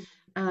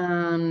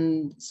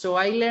 And so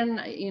I learned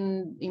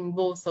in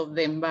both of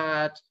them,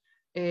 but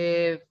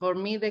for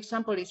me the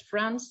example is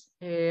France.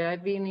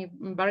 I've been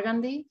in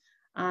Burgundy,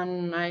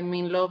 and I'm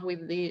in love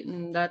with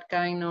that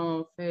kind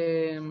of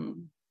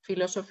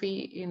philosophy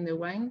in the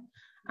wine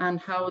and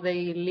how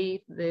they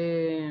live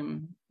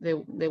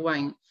the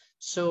wine.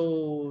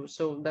 So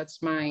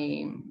that's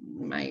my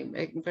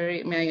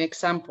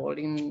example.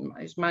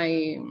 Is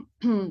my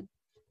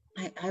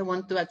I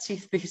want to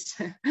achieve this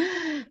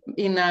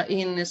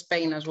in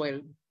Spain as well.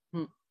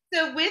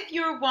 So with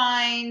your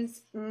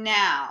wines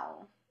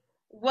now,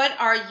 what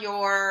are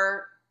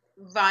your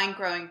vine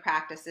growing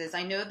practices?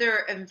 I know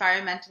they're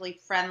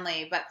environmentally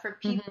friendly, but for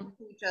people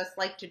who just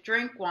like to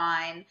drink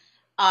wine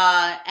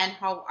and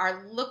who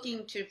are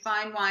looking to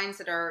find wines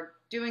that are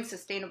doing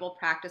sustainable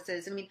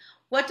practices, I mean,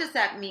 what does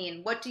that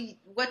mean? What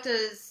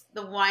does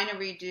the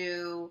winery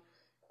do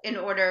in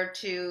order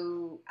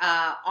to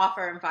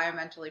offer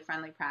environmentally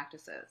friendly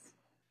practices?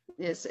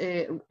 Yes,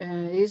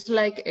 it's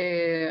like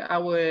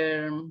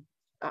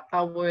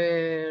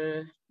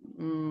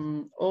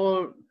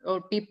all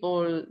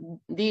people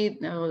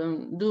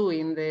do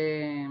in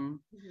the,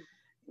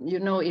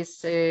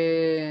 it's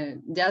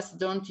just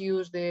don't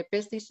use the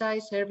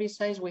pesticides,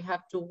 herbicides. We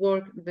have to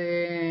work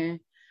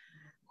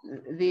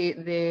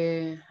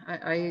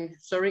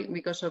sorry,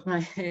 because of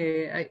my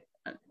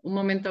un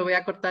momento voy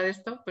a cortar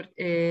esto,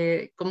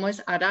 porque como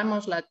es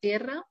aramos la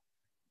tierra,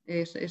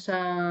 es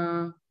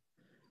esa.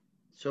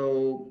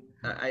 So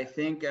I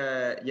think,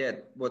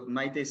 what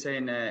Maite is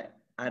saying,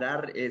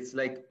 arar, it's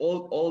like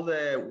all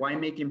the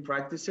winemaking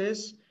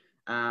practices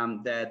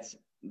that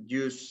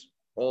use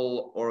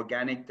all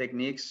organic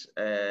techniques,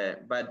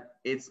 but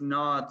it's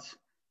not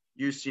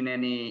using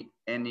any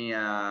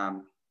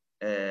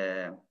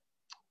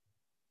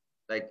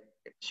like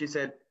she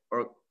said,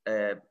 or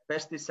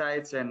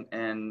pesticides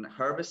and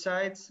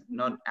herbicides,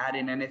 not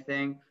adding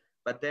anything,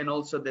 but then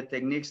also the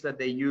techniques that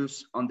they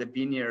use on the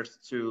vineyards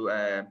to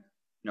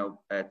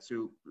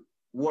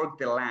work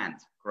the land,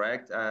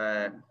 correct?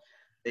 Yes.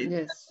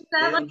 Is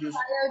that like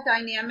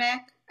biodynamic?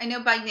 I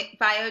know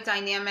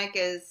biodynamic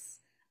is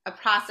a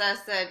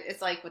process that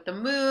is like with the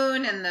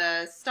moon and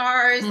the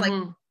stars. Like,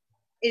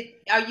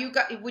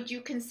 would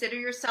you consider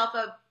yourself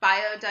a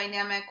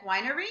biodynamic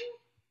winery?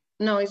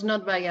 No, it's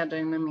not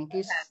biodynamic.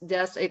 It's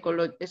just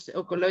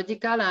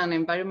ecological and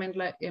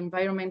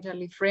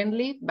environmentally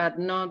friendly, but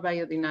not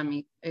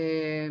biodynamic.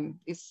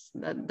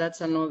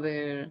 That's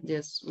another.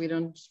 Yes, we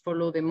don't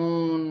follow the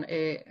moon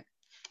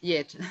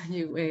yet.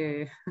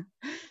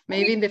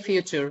 Maybe in the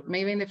future,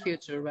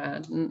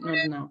 but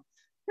not now.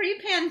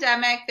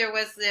 Pre-pandemic, there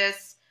was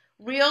this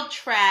real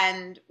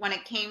trend when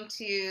it came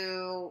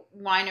to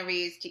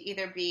wineries to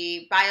either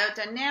be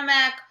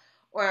biodynamic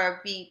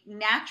or be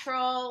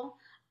natural.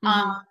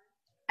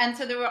 And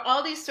so there were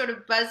all these sort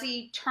of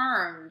buzzy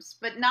terms,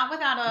 but not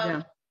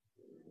without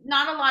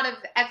not a lot of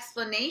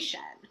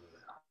explanation.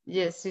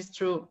 Yes, it's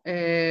true.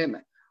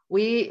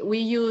 We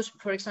use,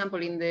 for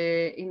example, in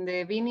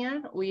the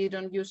vineyard, we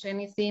don't use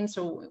anything.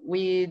 So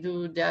we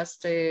do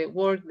just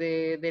work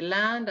the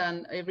land,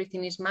 and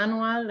everything is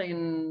manual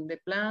in the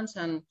plants.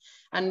 And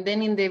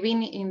then in the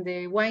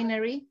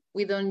winery,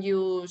 we don't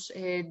use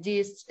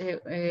yeast,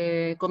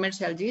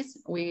 commercial yeast.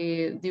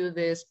 We do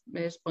the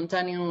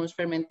spontaneous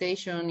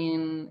fermentation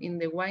in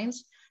the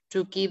wines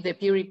to keep the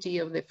purity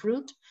of the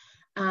fruit.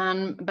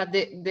 But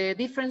the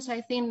difference,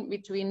 I think,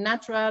 between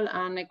natural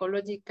and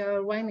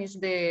ecological wine is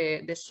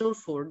the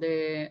sulfur,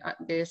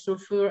 the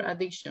sulfur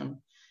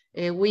addiction.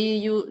 We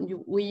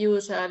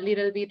use a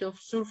little bit of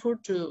sulfur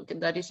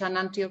that is an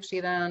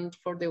antioxidant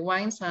for the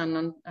wines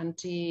and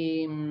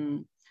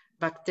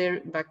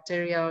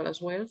bacterial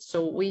as well.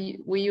 So we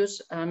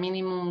use a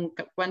minimum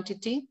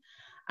quantity,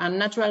 and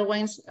natural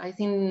wines, I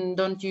think,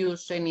 don't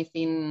use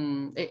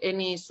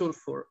any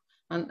sulfur,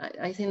 and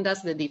I think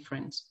that's the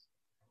difference.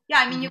 Yeah,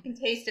 I mean, you can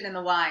taste it in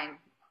the wine.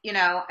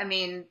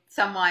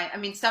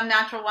 Some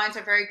natural wines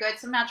are very good.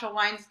 Some natural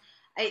wines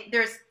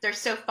they're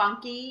so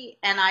funky,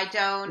 and I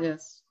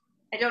Yes.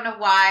 don't know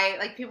why.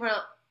 Like people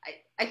are,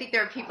 I think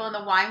there are people in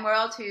the wine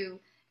world who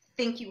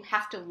think you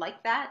have to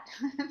like that.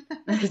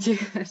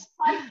 Yes.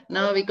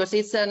 No, because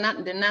it's the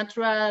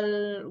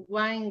natural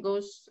wine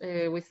goes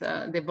with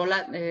the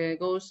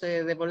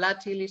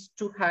volatile is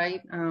too high.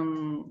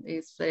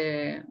 It's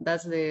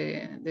that's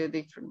the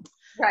difference.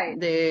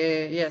 Right.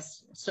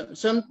 Yes. So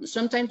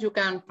sometimes you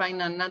can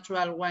find a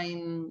natural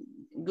wine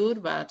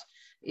good, but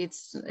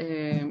it's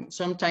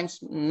sometimes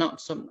not.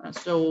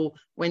 So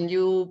when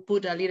you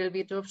put a little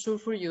bit of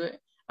sulfur, you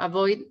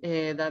avoid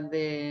that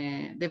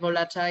the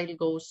volatile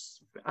goes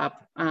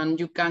up, and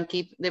you can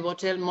keep the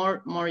bottle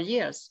more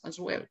years as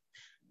well.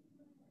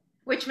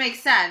 Which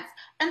makes sense.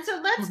 And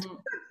so let's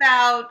talk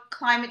about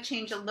climate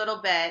change a little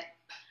bit,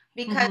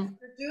 because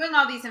you're doing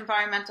all these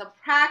environmental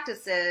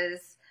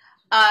practices,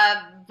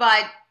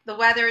 but the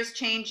weather is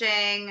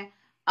changing.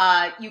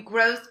 You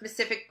grow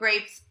specific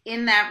grapes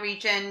in that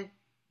region,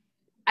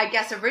 I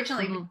guess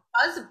originally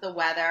because of the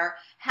weather.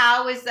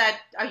 How is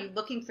that? Are you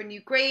looking for new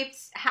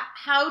grapes?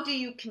 How do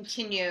you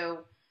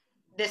continue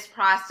this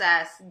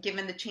process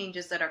given the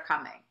changes that are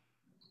coming?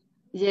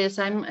 Yes,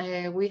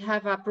 we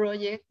have a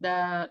project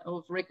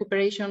of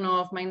recuperation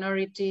of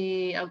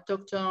minority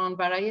autochthon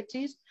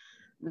varieties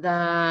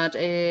that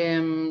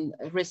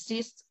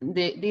resist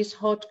this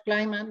hot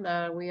climate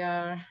that we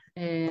are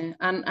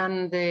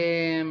and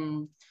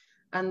the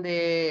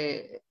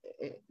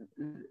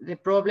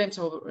problems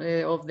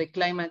of the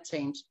climate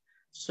change.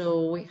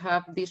 So we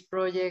have this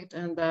project,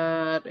 and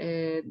that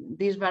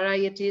these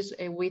varieties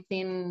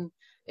within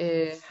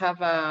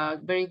have a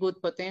very good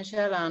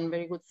potential and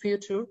very good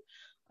future.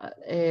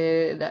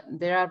 That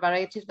there are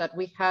varieties that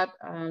we had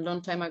a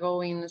long time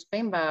ago in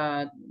Spain,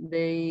 but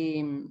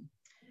they,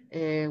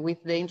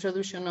 with the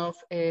introduction of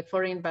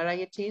foreign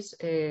varieties,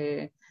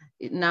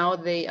 now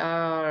they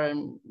are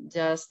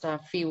just a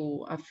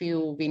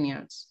few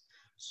vineyards.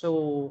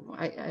 So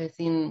I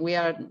think we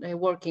are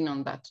working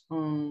on that,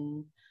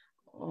 on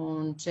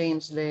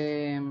change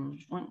I'm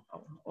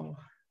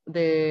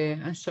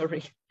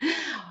sorry,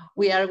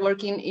 we are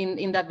working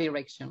in that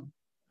direction.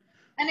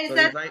 And is So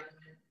that?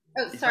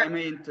 if I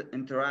may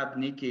interrupt,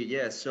 Nikki,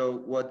 yes. So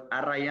what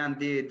Arrayan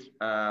did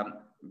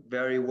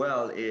very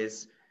well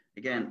is,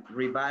 again,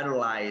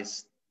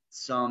 revitalize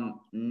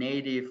some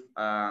native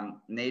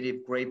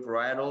grape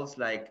varietals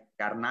like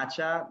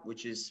Garnacha,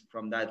 which is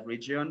from that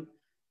region,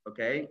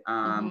 okay,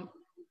 and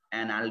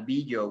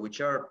Albillo,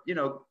 which are,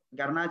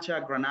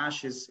 Garnacha,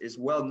 Grenache is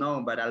well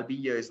known, but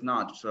Albillo is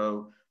not.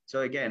 So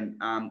again,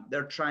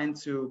 they're trying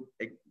to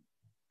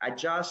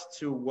adjust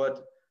to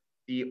what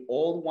the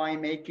old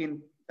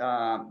winemaking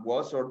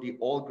was, or the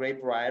old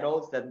grape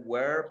varietals that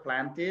were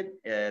planted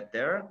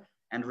there,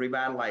 and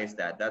revitalize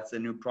that. That's the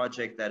new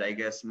project that I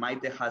guess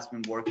Maite has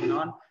been working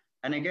on.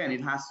 And again, it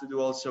has to do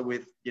also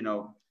with,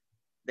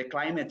 the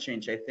climate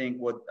change. I think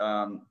what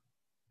a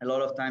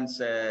lot of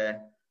times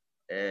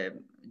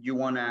you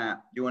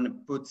wanna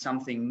put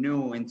something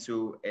new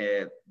into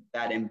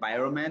that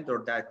environment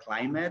or that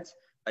climate,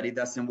 but it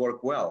doesn't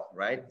work well,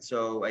 right?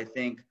 So I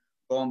think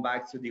going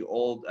back to the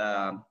old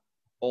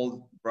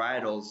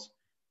varietals,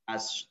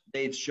 as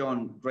they've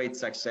shown great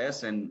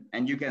success, and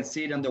you can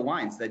see it on the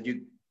wines that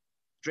you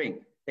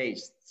drink,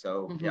 taste.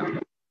 So yeah.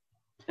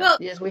 Well,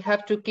 yes, we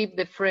have to keep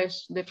the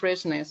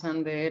freshness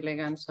and the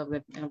elegance of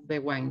the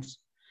wines.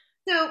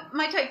 So,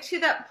 Maite, to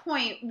that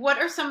point, what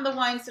are some of the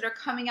wines that are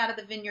coming out of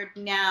the vineyard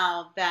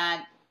now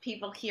that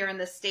people here in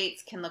the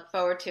States can look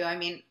forward to? I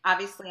mean,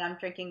 obviously I'm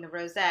drinking the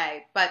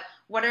rosé, but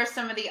what are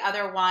some of the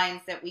other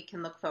wines that we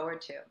can look forward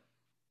to?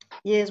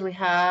 Yes, we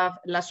have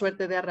La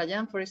Suerte de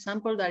Arrayan, for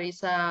example. That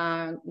is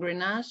a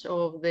Grenache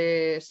of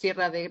the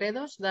Sierra de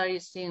Gredos, that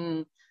is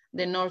in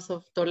the north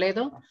of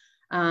Toledo.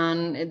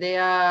 And they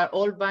are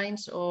all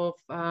vines of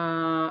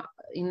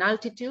in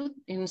altitude,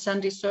 in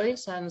sandy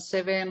soils, and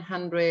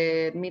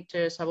 700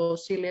 meters above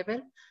sea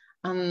level.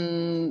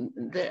 And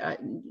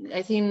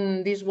I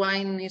think this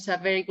wine is a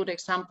very good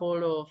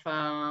example of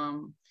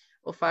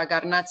a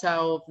Garnacha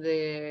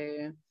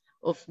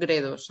of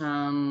Gredos.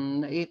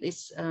 It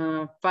is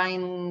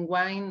fine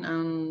wine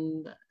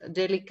and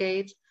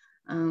delicate,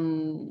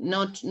 and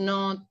not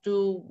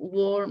too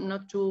warm,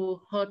 not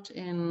too hot.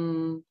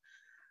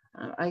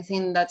 I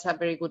think that's a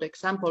very good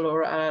example.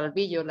 Or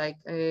Albillo, like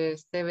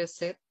Esteve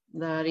said,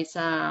 that is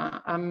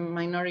a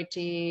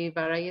minority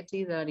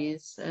variety that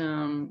is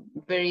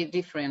very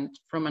different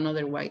from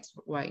another wines.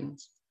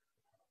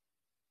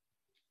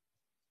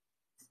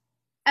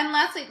 And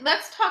lastly,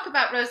 let's talk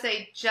about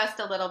rosé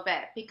just a little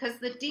bit, because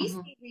the DC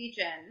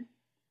region,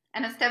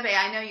 and Esteve,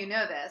 I know you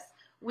know this,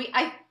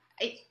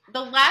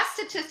 the last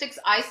statistics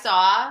I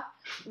saw,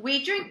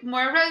 we drink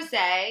more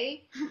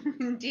rosé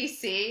in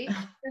DC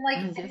than like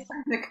anywhere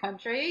in the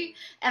country,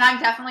 and I'm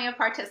definitely a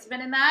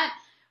participant in that.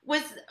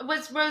 Was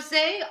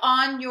rosé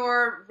on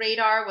your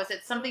radar? Was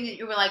it something that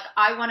you were like,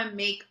 I want to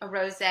make a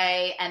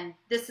rosé, and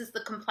this is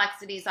the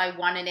complexities I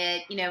want in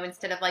it,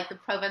 instead of like the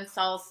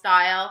Provençal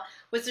style?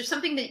 Was there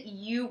something that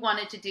you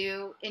wanted to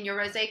do in your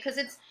rosé? Because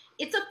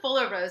it's a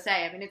fuller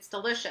rosé. I mean, it's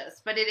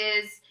delicious, but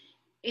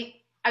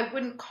I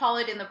wouldn't call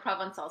it in the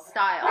Provençal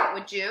style.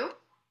 Would you?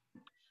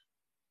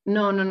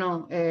 No, no,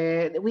 no.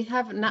 We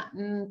have not,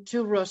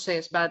 two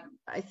roses, but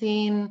I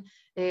think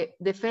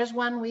the first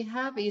one we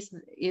have is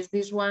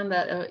this one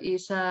that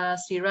is a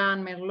Syrah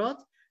and Merlot,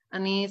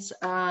 and it's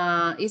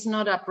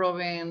not a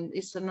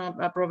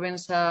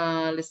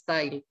Provençal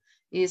style.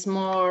 It's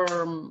more,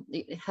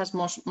 it has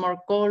more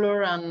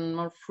color and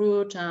more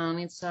fruit, and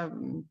it's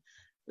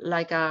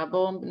like a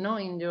bomb, no,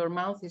 in your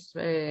mouth.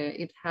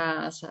 It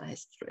has a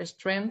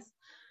strength.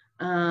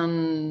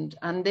 And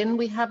then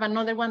we have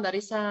another one that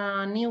is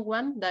a new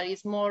one that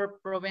is more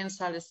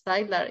Provençal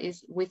style, that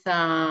is with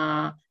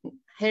a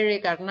Hairy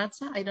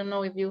Garnacha. I don't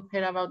know if you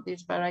heard about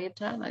this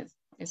varietal.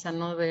 It's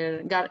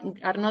another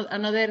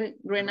another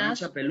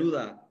Grenache. Garnacha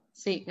peluda.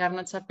 Sí,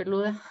 Garnacha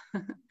peluda.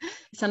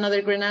 It's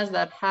another Grenache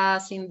that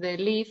has in the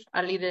leaf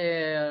a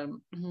little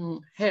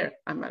hair,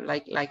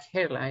 like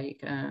hair,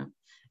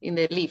 in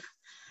the leaf.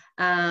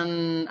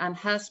 And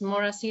has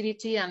more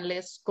acidity and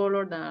less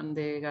color than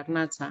the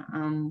Garnacha.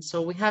 And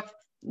so we have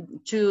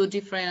two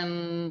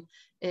different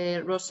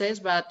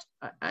rosés, but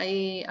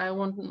I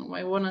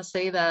want to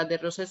say that the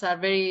rosés are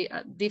very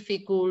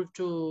difficult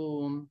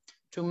to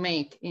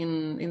make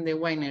in the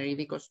winery,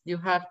 because you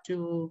have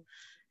to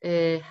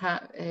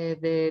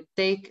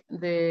take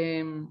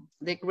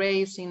the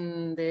grapes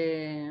in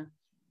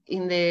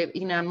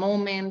a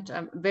moment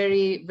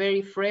very,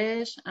 very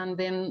fresh, and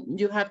then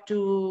you have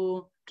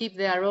to keep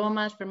the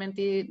aromas,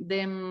 fermenting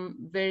them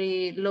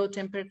very low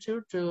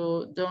temperature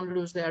to don't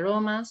lose the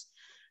aromas.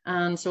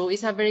 And so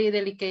it's a very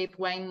delicate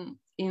wine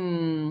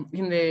in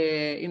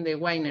the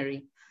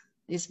winery.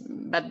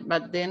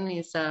 But then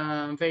it's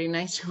a very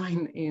nice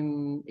wine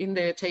in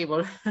the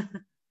table.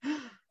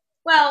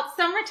 Well,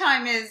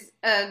 summertime is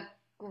a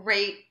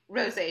great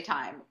rosé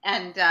time,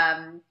 and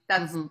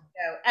that's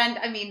and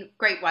I mean,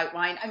 great white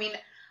wine. I mean,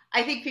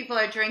 I think people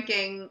are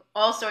drinking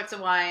all sorts of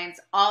wines,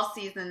 all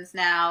seasons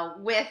now,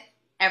 with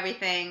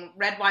everything,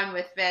 red wine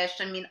with fish.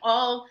 I mean,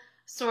 all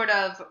sort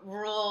of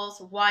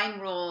wine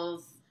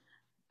rules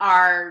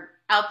are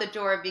out the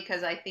door,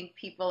 because I think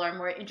people are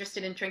more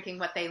interested in drinking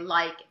what they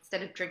like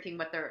instead of drinking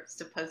what they're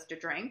supposed to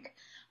drink,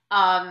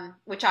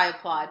 which I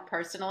applaud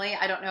personally.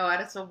 I don't know,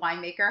 as a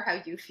winemaker,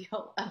 how you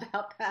feel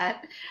about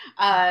that.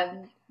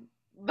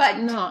 But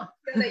no.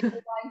 Do you feel like the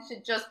wine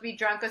should just be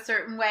drunk a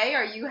certain way? Or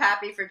are you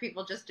happy for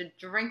people just to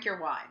drink your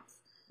wines?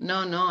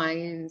 No,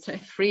 it's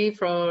free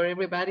for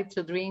everybody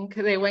to drink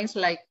the wines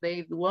like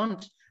they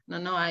want.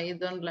 No, I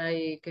don't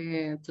like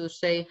to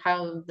say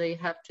how they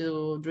have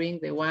to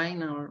drink the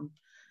wine, or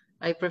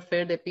I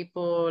prefer the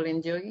people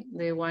enjoy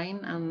the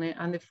wine and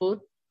the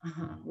food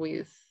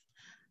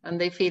and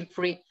they feel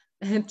free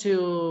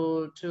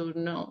to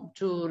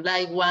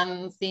like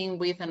one thing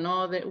with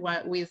another.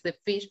 With the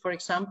fish, for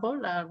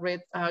example, a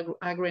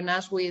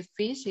Grenache with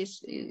fish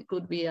it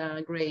could be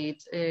a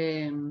great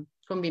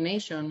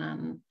combination,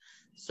 and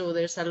so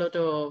there's a lot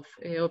of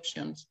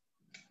options.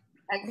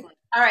 Excellent.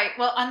 All right.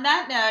 Well, on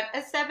that note,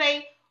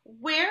 Esteve,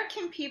 where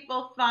can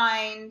people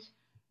find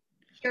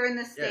here in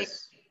the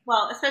States,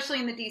 well, especially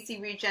in the DC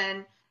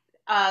region,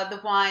 the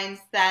wines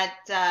that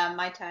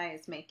Mai Tai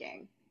is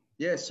making?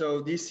 Yeah,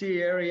 so DC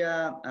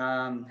area,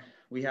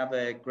 we have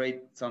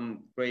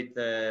some great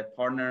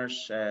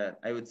partners.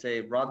 I would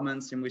say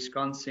Rodman's in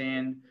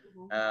Wisconsin,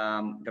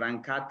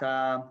 Gran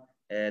Cata,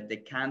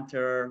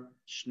 Decanter,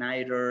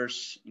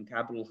 Schneider's in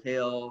Capitol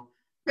Hill.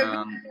 So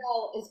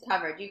retail is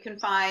covered. You can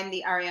find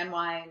the Ariane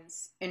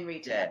wines in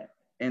retail. Yeah,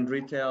 in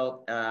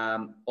retail.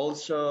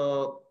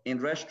 Also in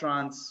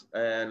restaurants,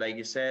 like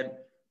you said,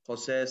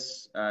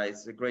 José's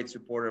is a great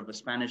supporter of the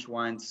Spanish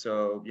wines.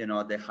 So,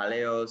 the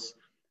Jaleos.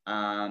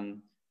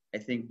 I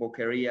think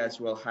Boqueria as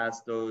well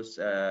has those.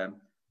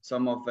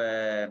 Some of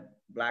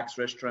Black's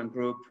restaurant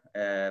group,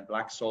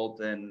 Black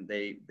Salt, and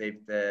they've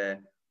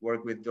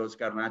worked with those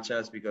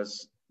garnachas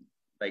because,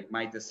 like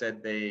Maite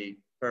said, they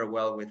pair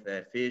well with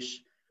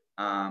fish.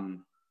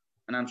 And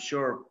I'm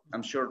sure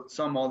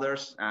some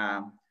others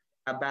have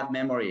bad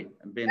memory.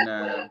 I've been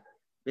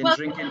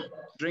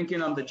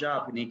drinking on the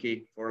job,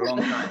 Nikki, for a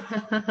long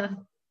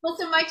time. Well,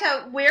 so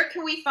Maite, where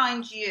can we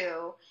find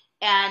you,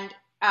 and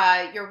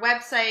your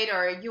website,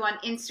 or you on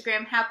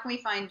Instagram? How can we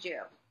find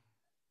you?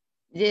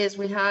 Yes,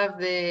 we have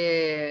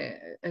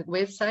the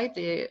website,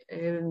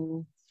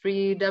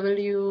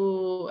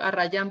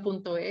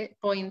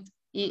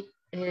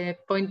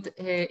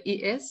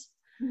 www.arrayan.es.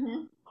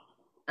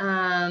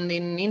 And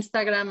in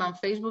Instagram and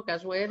Facebook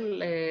as well,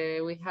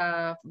 we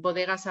have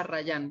Bodegas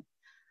Arrayan.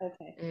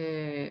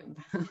 Okay.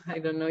 I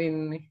don't know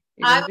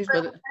I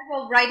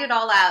will write it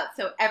all out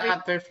so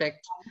everyone.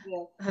 Perfect.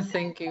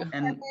 Thank you.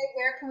 And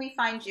where can we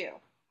find you?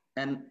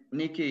 And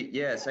Nikki,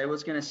 yes, I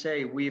was gonna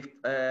say we've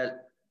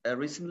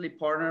recently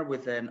partnered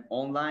with an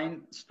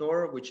online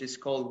store which is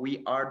called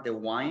We Are the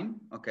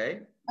Wine.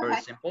 Okay, very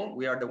simple.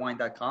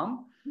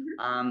 WeAreTheWine.com.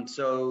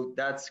 So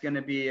that's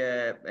gonna be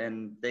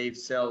and they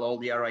sell all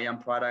the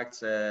Arrayan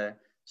products.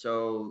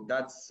 So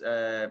that's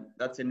a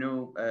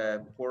new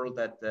portal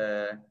that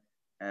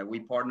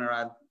we partner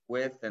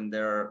with, and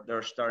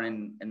they're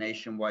starting a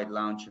nationwide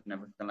launch and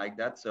everything like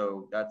that.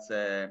 So that's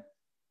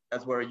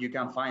where you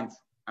can find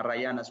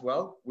Arrayan as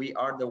well.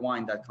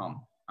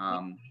 wearethewine.com.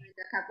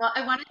 Well,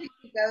 I want to thank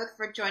you both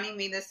for joining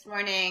me this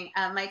morning.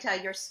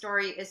 Mayta, your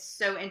story is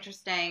so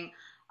interesting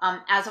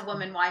as a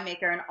woman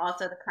winemaker, and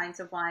also the kinds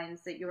of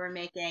wines that you were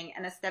making.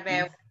 And Esteve,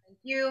 I want to thank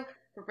you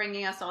for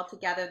bringing us all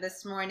together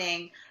this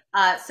morning.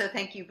 So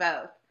thank you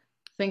both.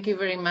 Thank you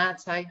very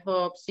much. I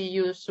hope see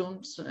you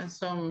soon,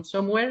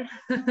 somewhere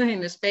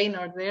in Spain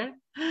or there.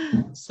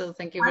 So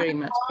thank you very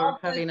much for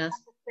having us.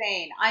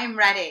 Spain. I am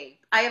ready.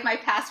 I have my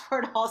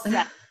passport all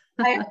set.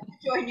 I hope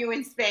to join you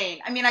in Spain.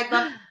 I mean, I'd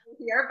love to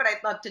be here, but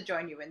I'd love to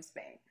join you in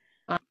Spain.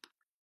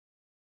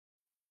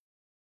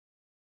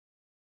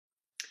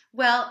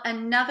 Well,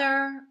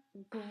 another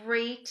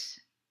great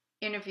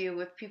interview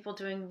with people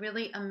doing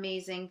really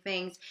amazing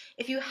things.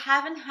 If you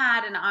haven't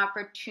had an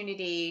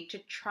opportunity to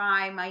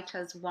try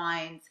Mayta's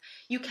wines,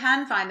 you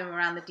can find them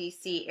around the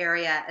DC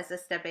area, as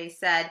Esteve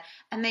said,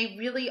 and they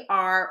really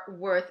are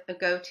worth a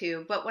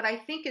go-to. But what I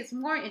think is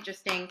more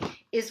interesting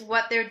is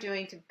what they're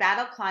doing to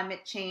battle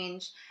climate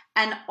change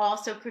and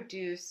also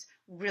produce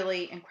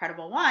really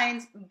incredible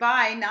wines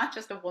by not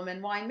just a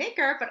woman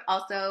winemaker, but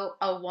also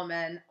a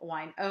woman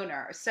wine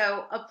owner.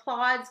 So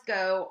applauds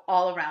go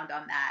all around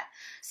on that.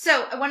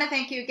 So I want to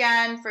thank you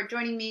again for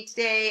joining me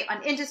today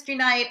on Industry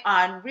Night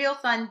on Real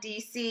Fun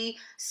DC.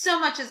 So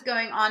much is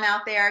going on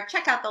out there.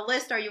 Check out the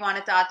list,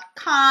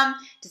 areyouonit.com,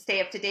 to stay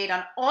up to date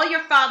on all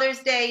your Father's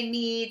Day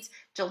needs.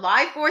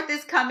 July 4th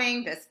is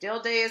coming,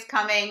 Bastille Day is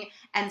coming,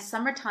 and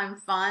summertime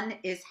fun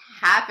is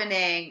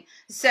happening.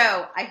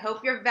 So I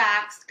hope you're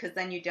vaxxed, because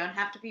then you don't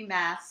have to be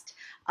masked.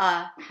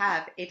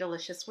 Have a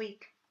delicious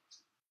week.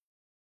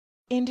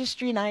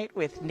 Industry Night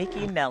with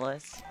Nikki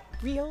Nellis.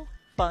 Real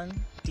Fun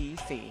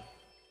DC.